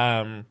 hours.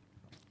 And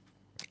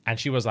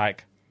she was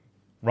like,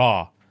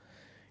 raw.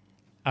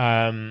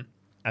 And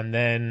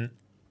then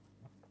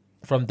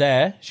from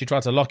there, she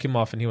tried to lock him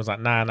off, and he was like,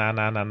 nah.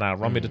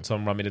 Run me the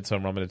tum.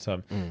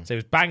 So he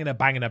was banging her,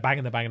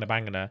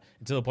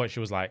 until the point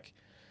she was like,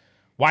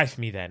 wife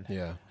me then.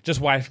 Yeah.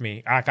 Just wife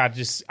me.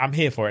 I'm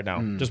here for it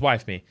now. Just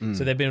wife me.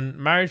 So they've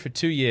been married for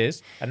 2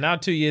 years, and now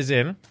 2 years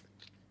in,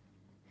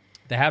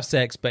 they have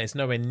sex, but it's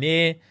nowhere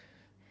near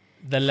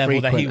the level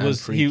that he was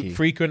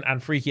frequent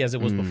and freaky as it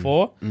was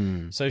before.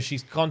 So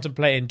she's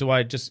contemplating, do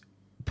I just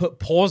put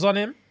paws on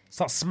him,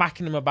 start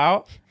smacking him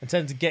about, and tell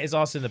him to get his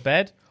ass in the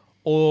bed?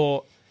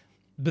 But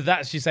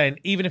that she's saying,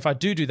 even if I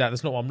do that,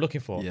 that's not what I'm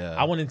looking for. Yeah.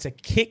 I want him to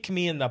kick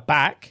me in the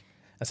back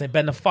and say,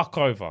 bend the fuck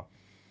over.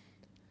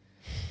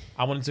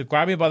 I want him to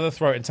grab me by the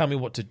throat and tell me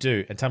what to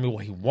do and tell me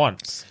what he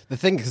wants. The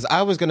thing is,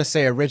 I was going to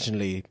say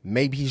originally,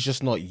 maybe he's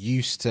just not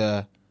used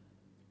to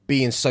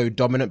being so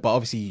dominant, but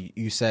obviously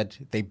you said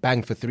they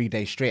banged for 3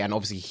 days straight, and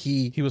obviously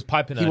he was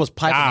piping the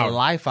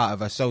life out of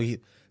her. So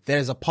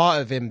there's a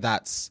part of him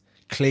that's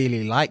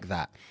clearly like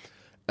that.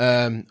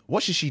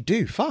 What should she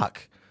do?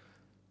 Fuck.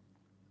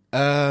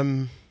 I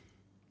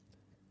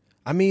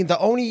mean,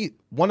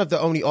 one of the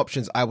only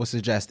options I would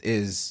suggest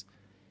is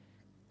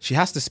she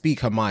has to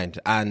speak her mind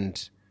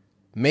and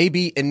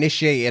maybe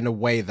initiate in a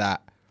way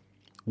that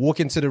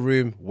walk into the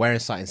room wearing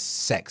something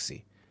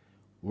sexy.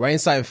 Wearing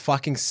something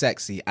fucking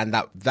sexy, and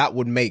that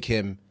would make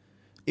him,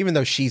 even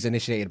though she's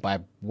initiated by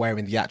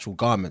wearing the actual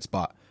garments,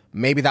 but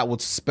maybe that would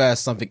spur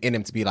something in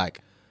him to be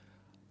like,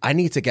 I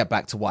need to get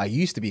back to what I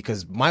used to be,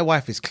 because my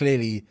wife is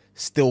clearly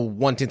still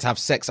wanting to have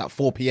sex at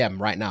 4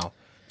 p.m. right now.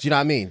 Do you know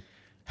what I mean?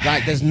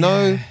 Like, there's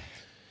no...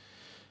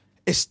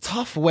 It's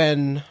tough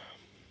when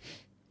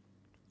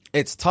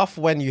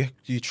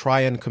you try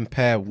and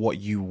compare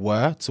what you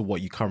were to what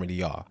you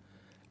currently are.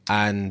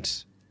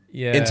 And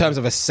in terms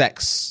of a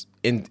sex...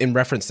 In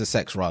reference to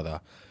sex,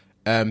 rather,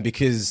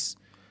 because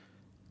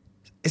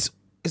it's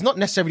not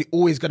necessarily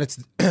always going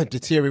to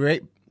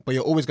deteriorate, but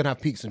you're always going to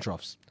have peaks and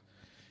troughs.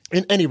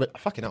 In any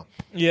fucking hell,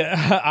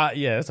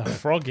 there's a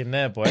frog in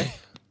there, boy.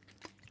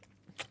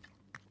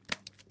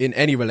 In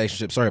any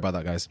relationship, sorry about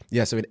that, guys.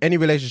 Yeah, so in any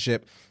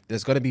relationship,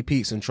 there's going to be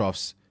peaks and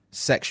troughs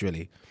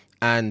sexually,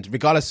 and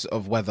regardless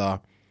of whether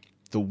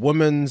the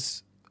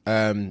woman's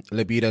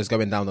libido is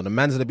going down or the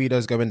man's libido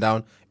is going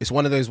down, it's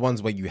one of those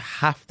ones where you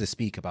have to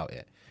speak about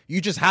it. You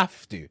just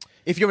have to.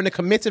 If you're in a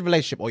committed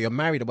relationship or you're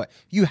married or what,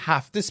 you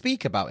have to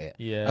speak about it.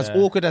 Yeah. As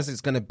awkward as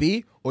it's going to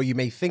be, or you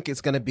may think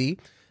it's going to be,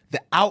 the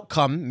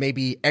outcome may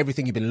be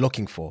everything you've been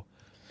looking for.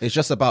 It's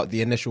just about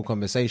the initial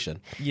conversation.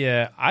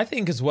 Yeah, I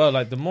think as well,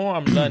 like the more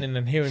I'm learning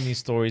and hearing these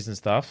stories and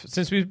stuff,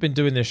 since we've been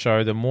doing this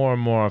show, the more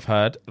and more I've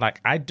heard, like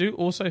I do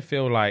also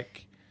feel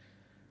like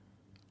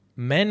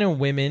men and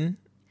women,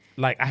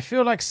 like I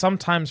feel like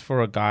sometimes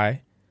for a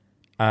guy,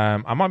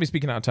 I might be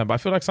speaking out of turn, but I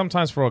feel like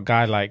sometimes for a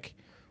guy, like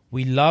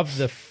we love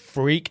the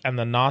freak and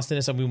the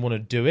nastiness and we want to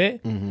do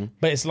it,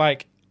 but it's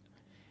like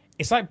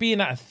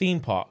being at a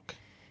theme park.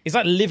 It's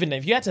like living it.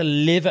 If you had to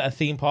live at a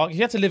theme park, if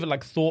you had to live at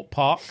like Thorpe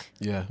Park,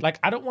 like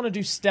I don't want to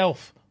do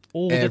stealth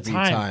all the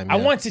time. I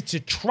wanted to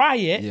try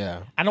it,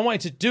 and I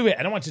wanted to do it,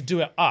 and I wanted to do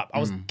it up. I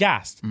was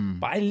gassed,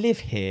 but I live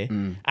here,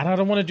 and I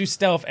don't want to do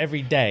stealth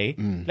every day.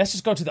 Let's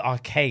just go to the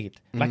arcade.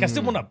 Like I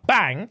still want to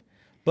bang,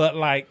 but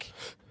like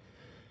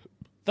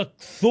the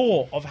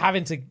thought of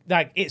having to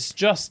like, it's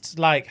just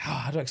like,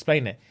 how do I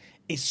explain it?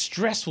 It's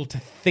stressful to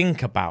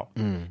think about.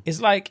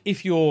 It's like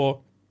if you're,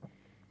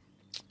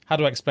 how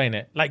do I explain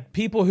it? Like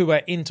people who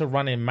are into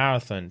running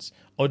marathons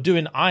or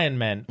doing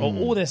Ironman or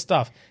all this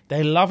stuff,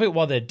 they love it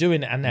while they're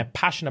doing it and they're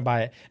passionate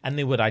about it and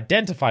they would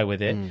identify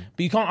with it,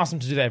 but you can't ask them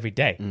to do that every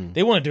day.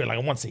 They want to do it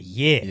like once a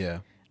year. Yeah.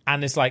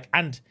 And it's like,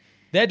 and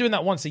they're doing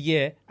that once a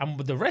year, and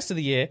with the rest of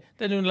the year,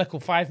 they're doing little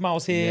 5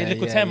 miles here,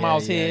 little 10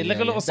 miles here, like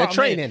a little something.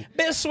 They're training.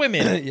 Bit of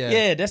swimming.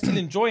 They're still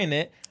enjoying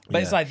it.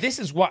 But it's like, this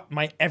is what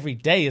my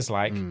everyday is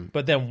like.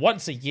 But then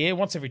once a year,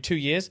 once every 2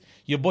 years,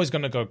 your boy's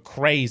going to go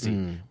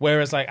crazy.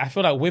 Whereas like, I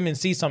feel like women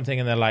see something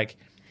and they're like,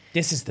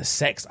 this is the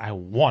sex I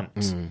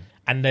want.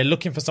 And they're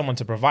looking for someone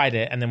to provide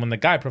it. And then when the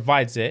guy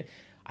provides it,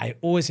 I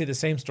always hear the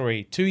same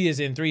story 2 years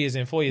in, 3 years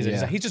in, 4 years in.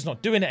 It's like, he's just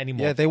not doing it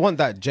anymore. Yeah, they want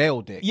that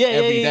jail dick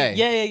every day.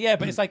 Yeah.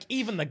 But it's like,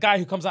 even the guy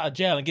who comes out of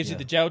jail and gives you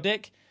the jail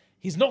dick,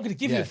 he's not going to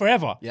give you it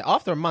forever. Yeah,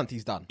 after a month,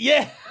 he's done.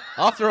 Yeah.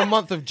 After a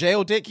month of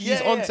jail dick, he's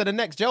on to the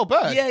next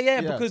jailbird.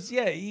 Because,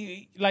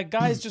 like,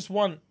 guys just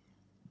want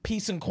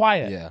peace and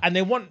quiet. Yeah. And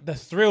they want the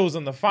thrills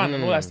and the fun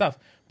and all that stuff.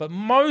 But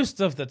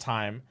most of the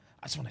time,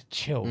 I just want to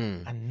chill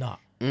and nut.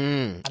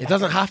 It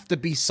doesn't have to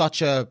be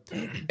such a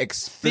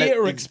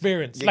theater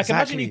experience. Exactly. Like,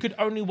 imagine you could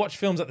only watch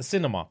films at the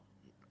cinema.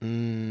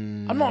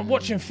 I'm not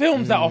watching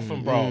films that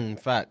often, bro.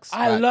 Facts.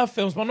 I love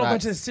films, but I'm not going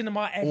to the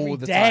cinema every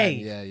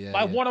day. But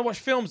I want to watch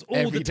films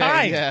all the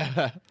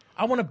time.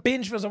 I want to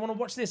binge films. I want to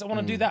watch this. I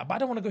want to do that. But I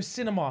don't want to go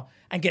cinema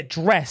and get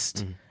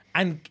dressed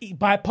and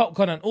buy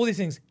popcorn and all these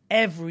things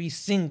every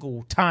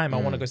single time I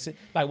want to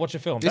go watch a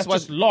film. That's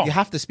just long. You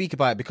have to speak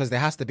about it because there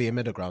has to be a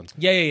middle ground.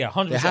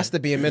 100%. There has to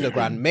be a middle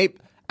ground.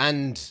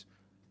 And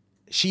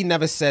she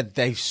never said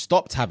they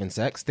stopped having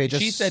sex.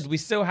 She said we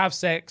still have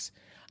sex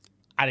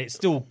and it's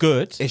still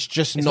good. It's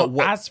just not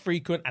as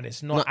frequent and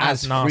it's not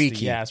as nasty.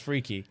 Freaky. Yeah, as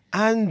freaky.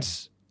 And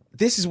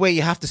this is where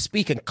you have to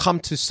speak and come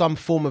to some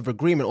form of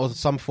agreement or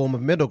some form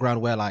of middle ground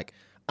where like,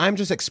 I'm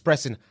just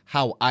expressing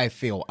how I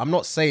feel. I'm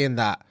not saying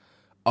that,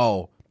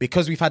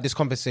 because we've had this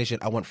conversation,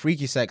 I want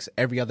freaky sex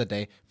every other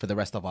day for the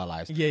rest of our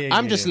lives.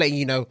 I'm just letting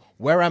you know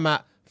where I'm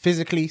at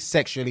physically,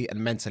 sexually, and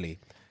mentally.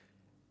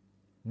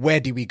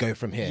 Where do we go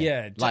from here?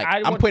 Yeah, like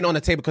I'm putting it on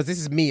the table because this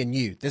is me and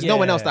you. There's no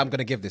one else that I'm going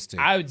to give this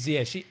to. I would,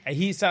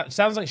 he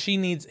sounds like he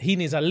needs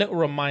a little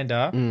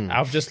reminder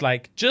of just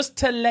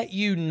to let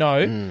you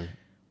know,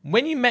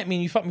 when you met me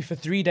and you fucked me for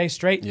 3 days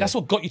straight, that's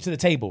what got you to the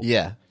table.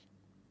 Yeah.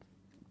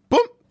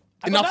 Boom.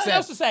 Enough said.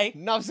 Else to say.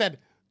 Enough said.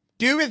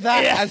 Do with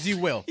that as you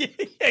will.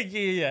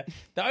 Yeah.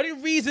 The only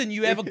reason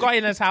you ever got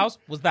in this house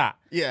was that.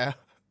 Yeah.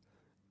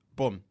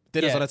 Boom.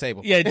 Dinner's on the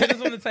table. Yeah,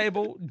 dinner's on the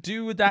table.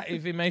 Do with that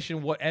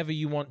information whatever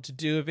you want to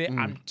do with it.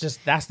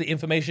 That's the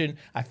information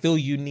I feel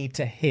you need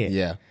to hear.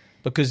 Yeah.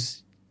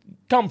 Because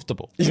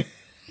comfortable. A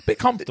bit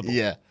comfortable.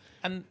 Yeah.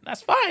 And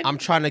that's fine. I'm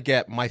trying to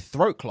get my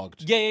throat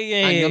clogged. Yeah.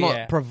 And you're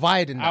not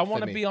providing that I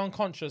want to be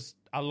unconscious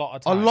a lot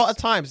of times. A lot of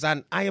times.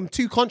 And I am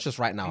too conscious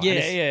right now. Yeah,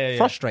 and it's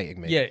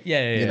frustrating me.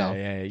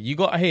 Yeah. You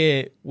got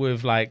here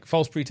with like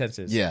false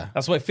pretenses. Yeah.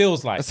 That's what it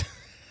feels like.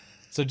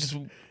 So just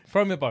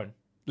throw me a bone.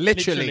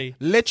 Literally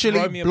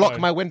block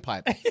my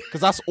windpipe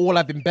because that's all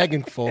I've been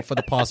begging for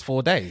the past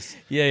 4 days.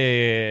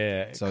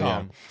 Yeah. So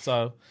calm.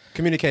 So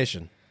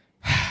communication.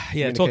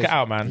 Talk it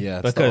out, man.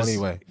 Yeah, that's the only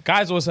way.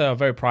 Guys also are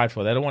very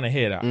prideful. They don't want to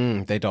hear that.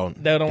 They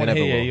don't. They don't want to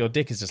hear your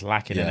dick is just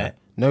lacking in it.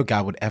 No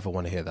guy would ever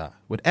want to hear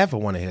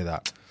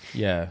that.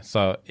 Yeah.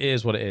 So it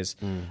is what it is.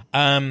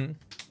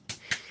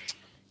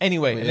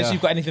 Anyway, unless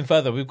you've got anything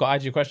further, we've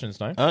got IG questions,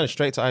 no?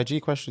 Straight to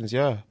IG questions,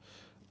 yeah.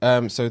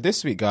 So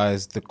this week,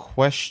 guys, the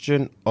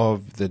question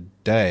of the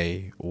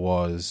day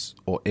was,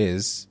 or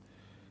is,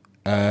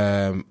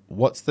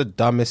 what's the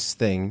dumbest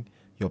thing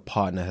your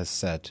partner has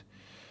said?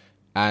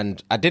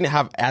 And I didn't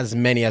have as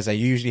many as I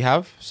usually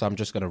have, so I'm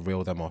just going to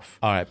reel them off.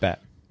 All right,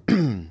 bet.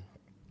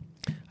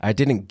 I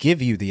didn't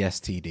give you the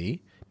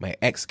STD. My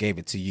ex gave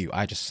it to you.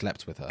 I just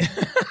slept with her.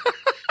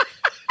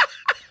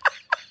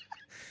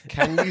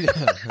 Can you...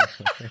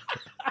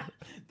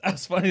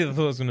 That's funny the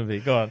thought was going to be.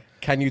 Go on.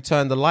 Can you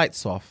turn the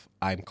lights off?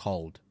 I'm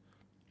cold.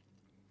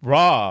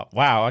 Raw.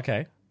 Wow,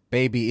 okay.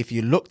 Baby, if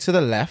you look to the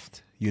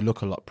left, you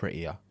look a lot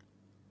prettier.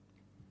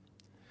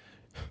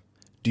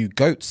 Do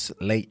goats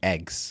lay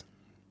eggs?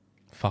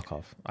 Fuck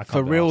off.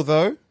 For real,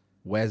 though,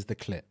 where's the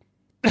clip?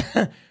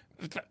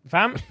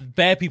 Fam,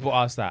 bare people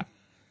ask that.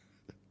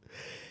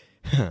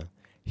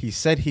 He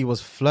said he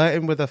was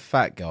flirting with a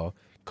fat girl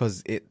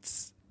because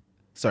it's...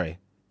 Sorry.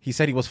 He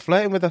said he was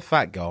flirting with a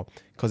fat girl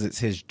because it's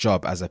his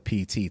job as a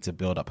PT to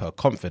build up her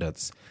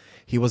confidence.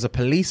 He was a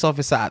police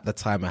officer at the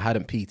time and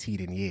hadn't PT'd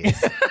in years.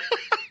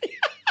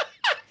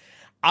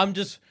 I'm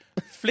just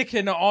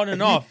flicking it on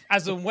and off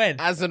as and when.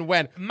 As and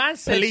when. Man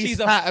said Police she's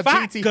a hat,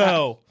 fat PT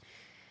girl.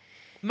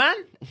 Man,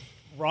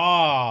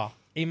 rah,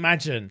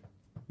 imagine.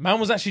 Man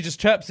was actually just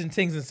chirping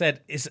things and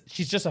said,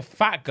 she's just a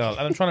fat girl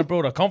and I'm trying to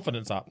build her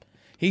confidence up.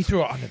 He threw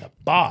her under the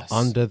bus.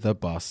 Under the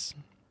bus.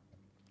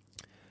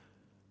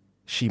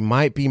 She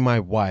might be my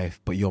wife,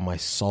 but you're my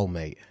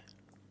soulmate.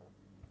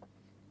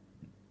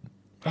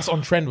 That's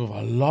on trend with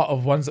a lot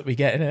of ones that we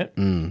get in it.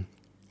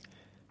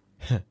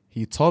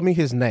 He told me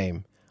his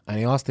name and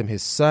he asked him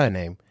his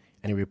surname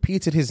and he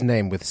repeated his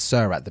name with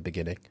sir at the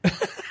beginning.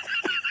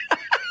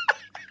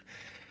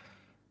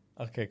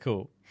 Okay,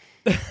 cool.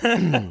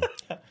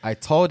 I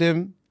told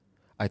him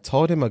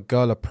a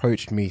girl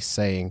approached me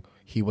saying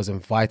he was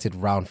invited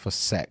round for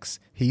sex.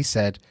 He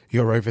said,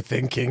 "You're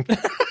overthinking."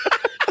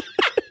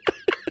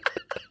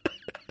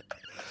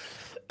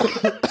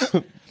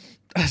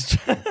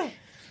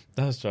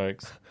 That's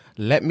jokes.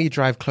 Let me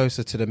drive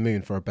closer to the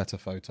moon for a better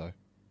photo.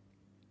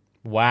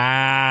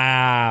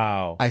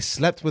 Wow. I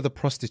slept with a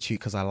prostitute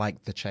because I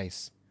liked the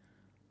chase.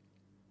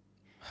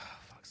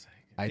 Fuck's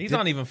sake. These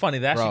aren't even funny.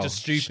 They're actually just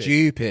stupid.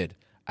 Stupid.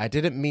 I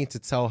didn't mean to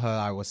tell her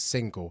I was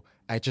single.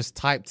 I just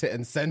typed it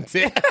and sent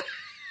it.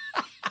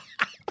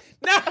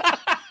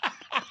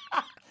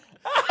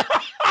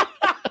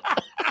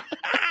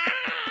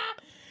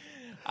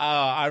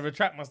 I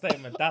retract my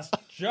statement. That's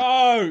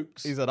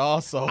jokes. He's an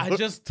arsehole. I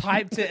just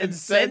typed it and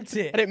sent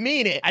it. I didn't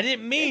mean it. I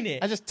didn't mean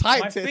it. I just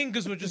typed it. My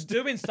fingers were just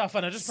doing stuff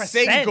and I just pressed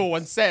Single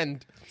and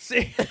send.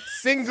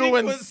 Single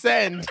and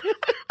send.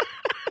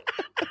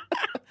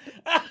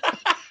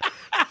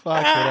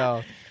 Fucking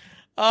hell.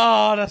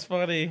 Oh, that's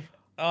funny.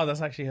 Oh,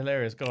 that's actually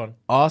hilarious. Go on.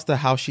 Asked her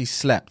how she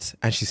slept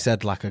and she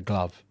said like a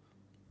glove.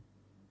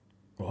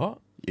 What?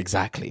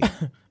 Exactly.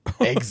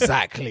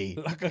 Exactly.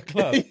 Like a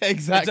glove.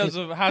 Exactly. In terms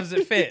of how does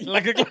it fit?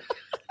 Like a glove.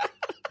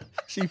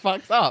 She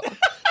fucked up.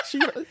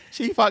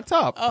 She fucked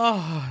up.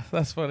 Oh,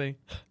 that's funny.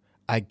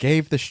 I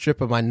gave the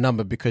stripper my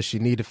number because she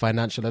needed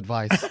financial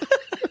advice.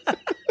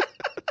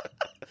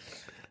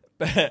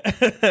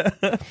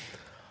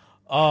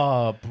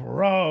 Oh,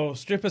 bro.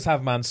 Strippers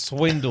have, man,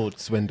 swindled.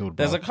 Swindled,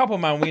 bro. There's a couple,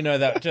 man, we know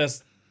that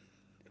just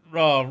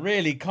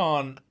really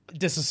can't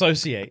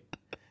disassociate.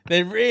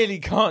 They really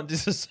can't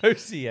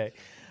disassociate.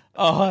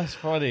 Oh, that's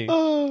funny.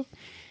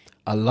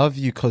 I love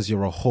you because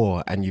you're a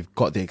whore and you've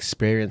got the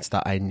experience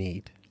that I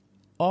need.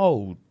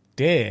 Oh,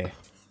 dear.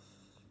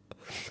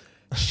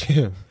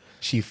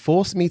 She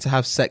forced me to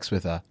have sex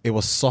with her. It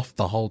was soft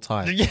the whole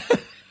time.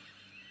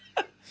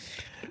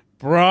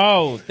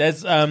 Bro,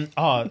 there's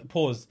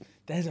pause.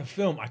 There's a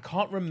film. I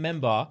can't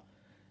remember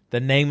the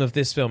name of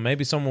this film.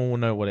 Maybe someone will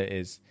know what it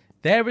is.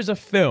 There is a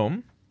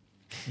film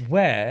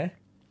where,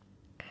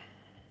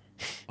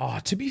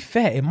 to be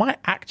fair, it might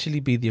actually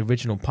be the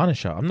original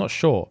Punisher. I'm not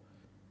sure.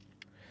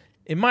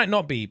 It might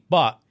not be,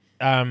 but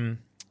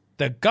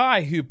the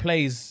guy who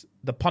plays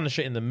the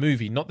Punisher in the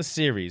movie, not the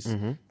series,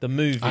 the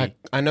movie.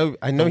 I know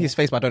his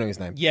face, but I don't know his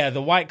name. Yeah,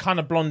 the white kind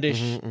of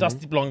blondish,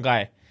 dusty blonde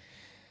guy.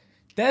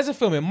 There's a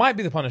film. It might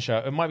be the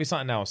Punisher. It might be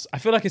something else. I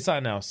feel like it's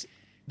something else.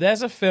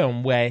 There's a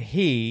film where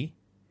he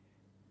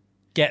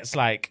gets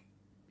like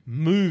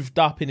moved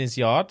up in his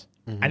yard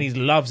and he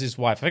loves his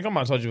wife. I think I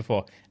might have told you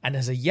before. And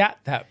there's a yat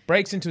that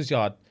breaks into his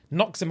yard,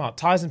 knocks him out,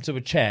 ties him to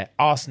a chair,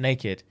 ass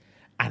naked,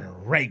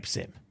 and rapes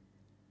him.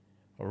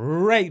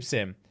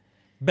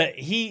 But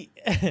he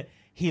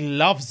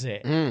loves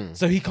it.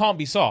 So he can't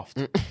be soft.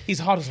 He's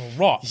hard as a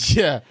rock.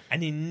 Yeah.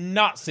 And he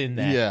nuts in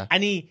there. Yeah.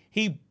 And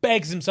he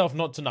begs himself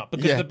not to nut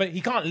because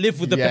he can't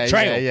live with the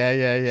betrayal.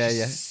 Yeah.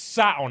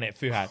 Sat on it,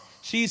 Fuhad.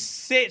 She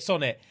sits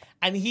on it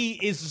and he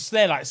is just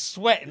there like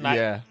sweating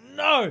like,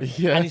 no.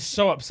 Yeah. And he's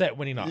so upset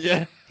when he nuts.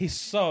 Yeah. He's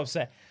so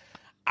upset.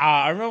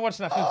 I remember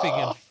watching that film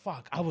thinking,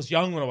 fuck, I was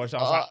young when I watched it.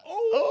 I was like,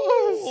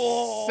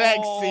 oh,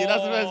 sexy.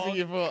 That's the best thing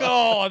you thought.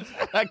 God.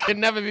 That could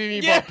never be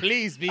me, but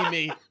please be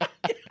me.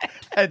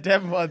 And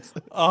them ones.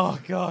 Oh,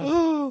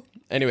 God.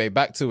 Anyway,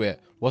 back to it.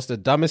 What's the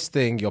dumbest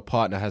thing your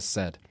partner has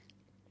said?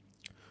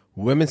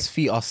 Women's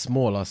feet are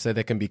smaller so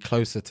they can be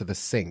closer to the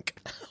sink.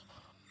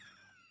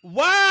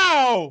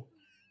 Wow.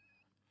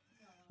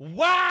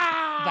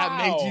 That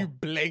made you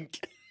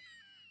blink.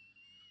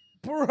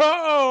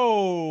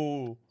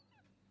 Bro.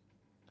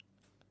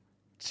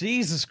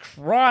 Jesus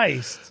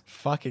Christ.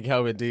 Fucking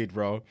hell indeed,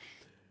 bro.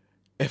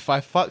 If I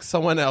fuck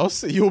someone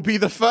else, you'll be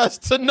the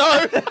first to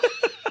know.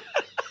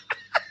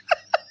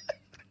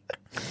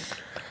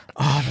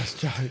 Oh, that's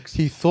jokes.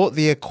 He thought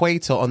the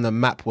equator on the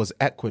map was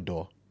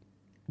Ecuador.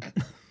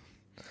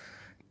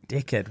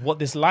 Dickhead. What,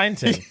 this line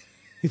thing?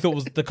 He thought it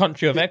was the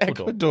country of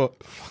Ecuador.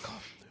 Fuck off.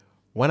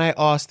 When I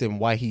asked him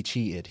why he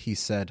cheated, he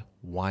said,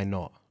 why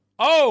not?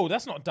 Oh,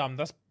 that's not dumb.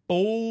 That's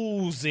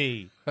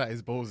ballsy. That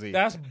is ballsy.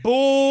 That's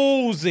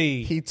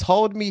ballsy. He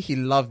told me he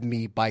loved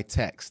me by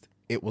text.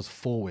 It was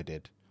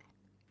forwarded.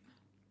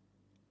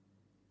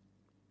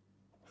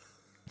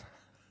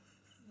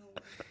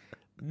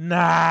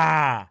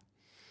 Nah.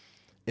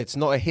 It's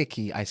not a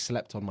hickey. I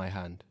slept on my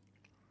hand.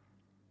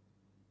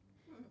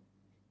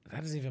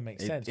 That doesn't even make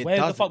sense. It Where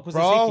the doesn't- fuck was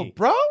bro, this hickey?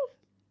 bro?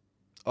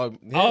 Oh,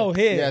 yeah. Oh,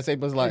 here. Yeah,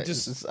 same as like, It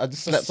just I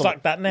just slept on.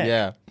 sucked that neck.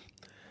 Yeah.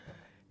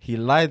 He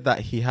lied that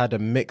he had a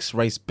mixed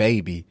race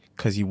baby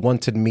because he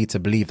wanted me to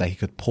believe that he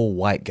could pull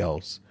white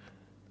girls.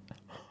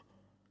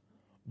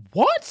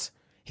 What?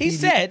 He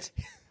said,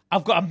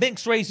 I've got a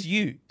mixed race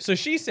you. So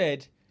she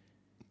said,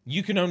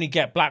 you can only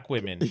get black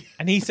women.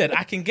 And he said,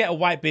 I can get a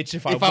white bitch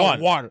if I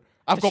want.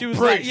 I've And got she was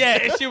proof. like, yeah.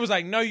 And she was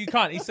like, no, you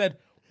can't. He said,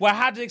 well,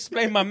 how to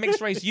explain my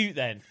mixed race you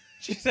then?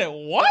 She said,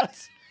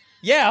 what?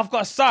 Yeah, I've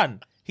got a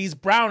son. He's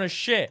brown as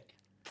shit.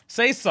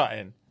 Say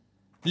something.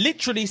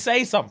 Literally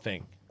say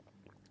something.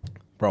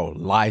 Bro,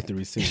 lie through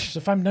receipt. So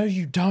if I know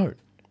you don't.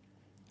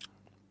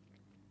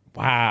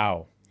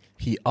 Wow.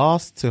 He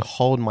asked to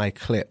hold my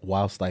clit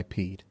whilst I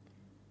peed.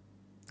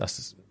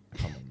 That's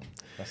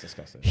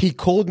disgusting. He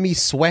called me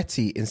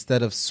sweaty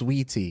instead of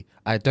sweetie.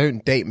 I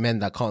don't date men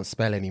that can't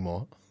spell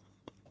anymore.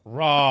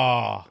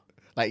 Raw.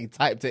 Like he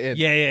typed it in.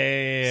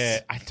 Yeah.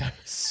 I don't.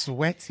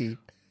 Sweaty.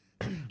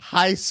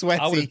 Hi,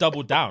 sweaty. I would have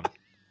doubled down.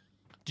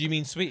 Do you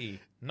mean sweetie?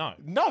 No.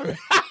 No.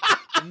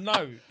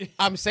 No.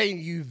 I'm saying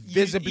you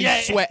visibly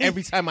yeah. sweat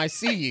every time I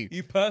see you.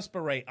 You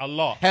perspirate a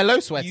lot. Hello,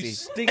 sweaty. You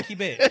stinky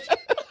bitch.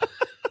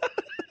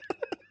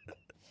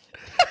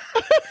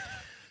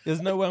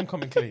 There's no way I'm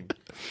coming clean.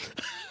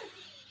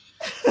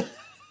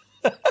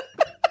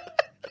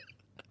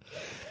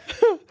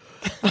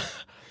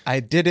 I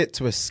did it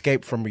to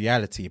escape from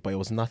reality, but it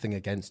was nothing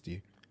against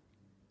you.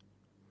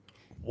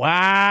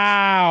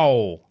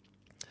 Wow.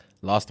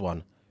 Last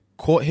one.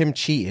 Caught him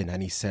cheating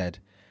and he said,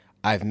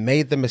 I've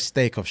made the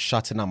mistake of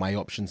shutting out my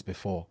options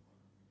before.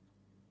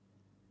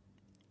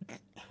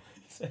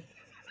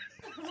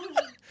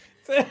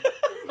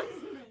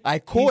 I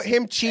caught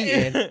him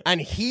cheating and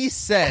he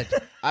said,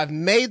 I've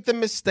made the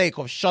mistake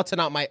of shutting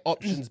out my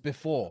options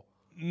before.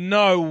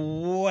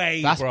 No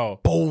way, That's bro.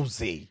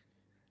 ballsy.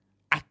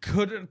 I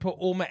couldn't put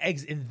all my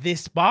eggs in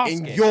this basket.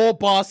 In your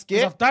 'Cause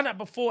basket. I've done it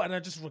before and I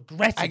just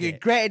regretted I it.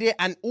 regretted it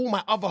and all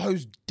my other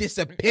hoes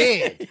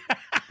disappeared.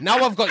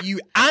 Now I've got you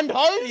and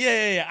hoes.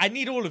 Yeah. I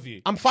need all of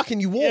you. I'm fucking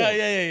you all.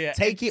 Yeah.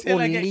 Take it Until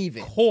or I get leave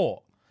it.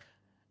 Caught.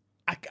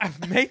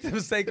 I've made the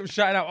mistake of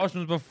shutting out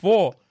options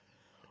before.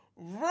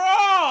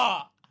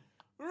 Raw!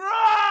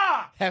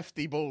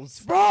 Hefty balls.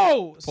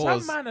 Bro,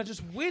 Pause. some man are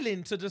just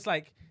willing to just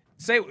like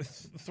say,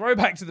 throw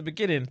back to the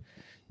beginning,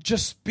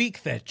 just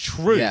speak their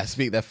truth. Yeah,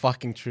 speak their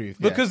fucking truth.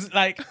 Yeah. Because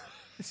like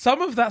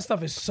some of that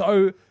stuff is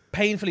so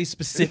painfully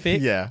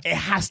specific. Yeah. It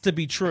has to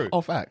be true.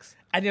 Oh, facts.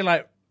 And you're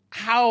like,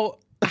 how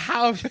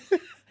How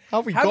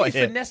have we how got do you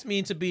here? finesse me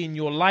into being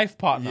your life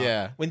partner?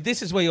 Yeah. When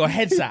this is where your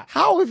head's at.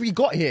 How have we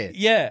got here?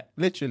 Yeah.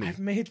 Literally. I've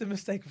made the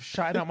mistake of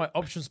shutting out my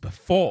options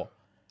before.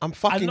 I'm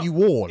fucking not- you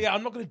all. Yeah,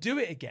 I'm not going to do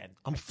it again.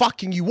 I'm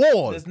fucking you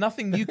all. There's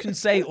nothing you can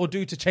say or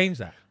do to change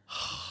that.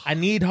 I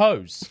need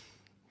hoes.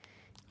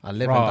 I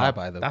live Bruh, and die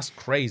by them. That's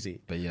crazy.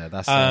 But yeah,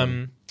 that's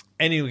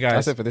Anyway,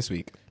 guys, that's it for this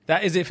week.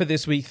 that is it for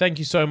this week. Thank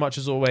you so much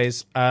as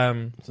always.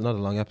 It's another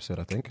long episode,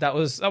 I think. That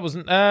was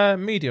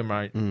medium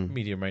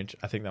range.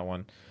 I think that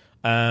one.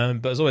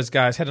 But as always,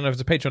 guys, head on over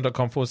to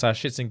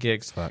patreon.com/shits and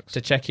gigs to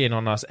check in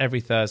on us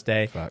every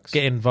Thursday. Facts.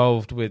 Get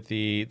involved with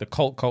the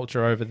cult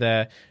culture over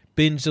there.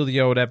 Binge all the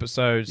old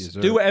episodes. Yes,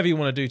 sir. Do whatever you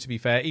want to do, to be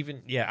fair.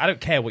 Even, I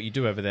don't care what you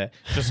do over there.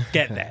 Just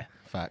get there.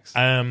 Facts.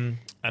 And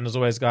as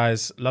always,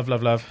 guys, love.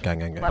 Gang,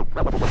 gang, gang.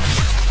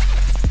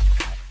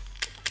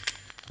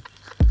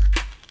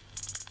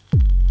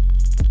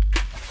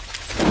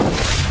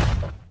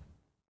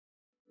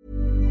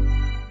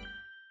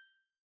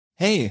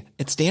 Hey,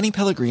 it's Danny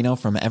Pellegrino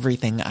from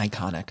Everything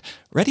Iconic.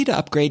 Ready to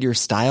upgrade your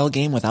style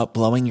game without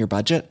blowing your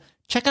budget?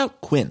 Check out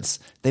Quince.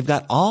 They've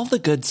got all the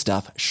good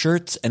stuff,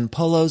 shirts and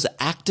polos,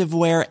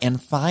 activewear,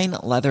 and fine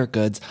leather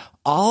goods,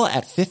 all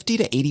at 50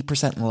 to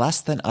 80% less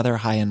than other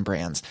high-end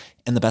brands.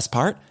 And the best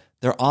part?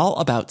 They're all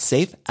about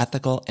safe,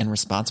 ethical, and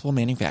responsible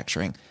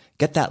manufacturing.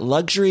 Get that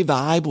luxury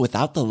vibe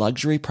without the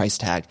luxury price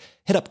tag.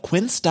 Hit up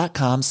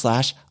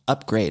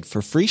quince.com/upgrade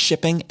for free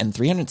shipping and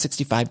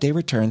 365-day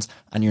returns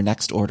on your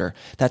next order.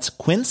 That's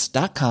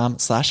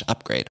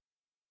quince.com/upgrade.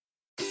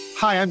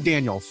 Hi, I'm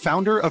Daniel,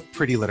 founder of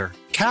Pretty Litter.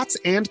 Cats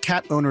and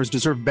cat owners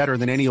deserve better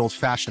than any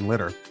old-fashioned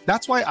litter.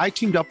 That's why I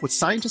teamed up with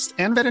scientists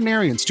and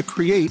veterinarians to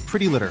create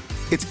Pretty Litter.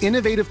 Its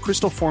innovative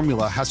crystal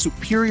formula has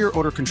superior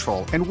odor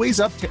control and weighs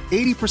up to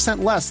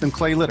 80% less than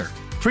clay litter.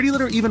 Pretty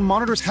Litter even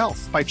monitors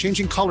health by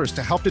changing colors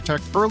to help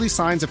detect early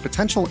signs of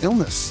potential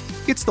illness.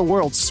 It's the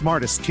world's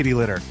smartest kitty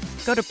litter.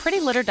 Go to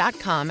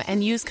prettylitter.com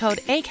and use code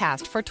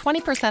ACAST for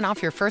 20%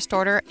 off your first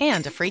order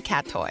and a free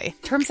cat toy.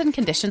 Terms and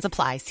conditions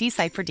apply. See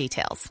site for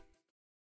details.